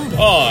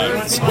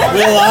tampons?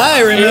 Will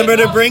I remember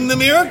to bring the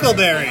miracle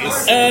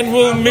berries? And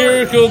will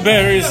Miracle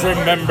Berries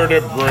remember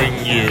to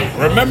bring you?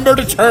 Remember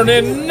to turn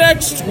in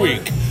next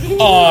week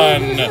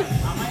on...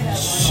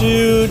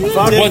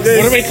 What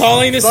are we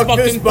calling this fucking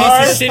piece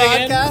of shit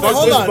again?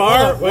 Hold on.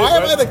 Why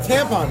am I the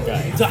tampon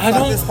guy? I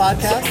don't. This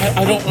podcast?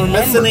 I don't remember.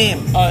 What's the name?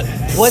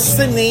 What's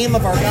the name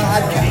of our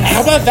podcast?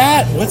 How about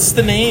that? What's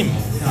the name?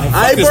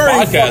 Fuck This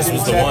Podcast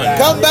was the one.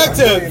 Come back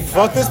to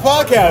Fuck This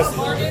Podcast.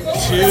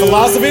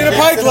 Philosophy in a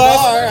pie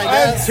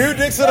glass and 2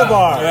 dicks in a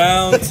bar.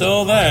 Well,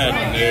 until then,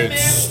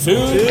 it's two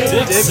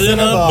dicks in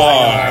a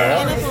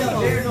bar.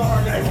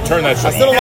 Turn that shit off.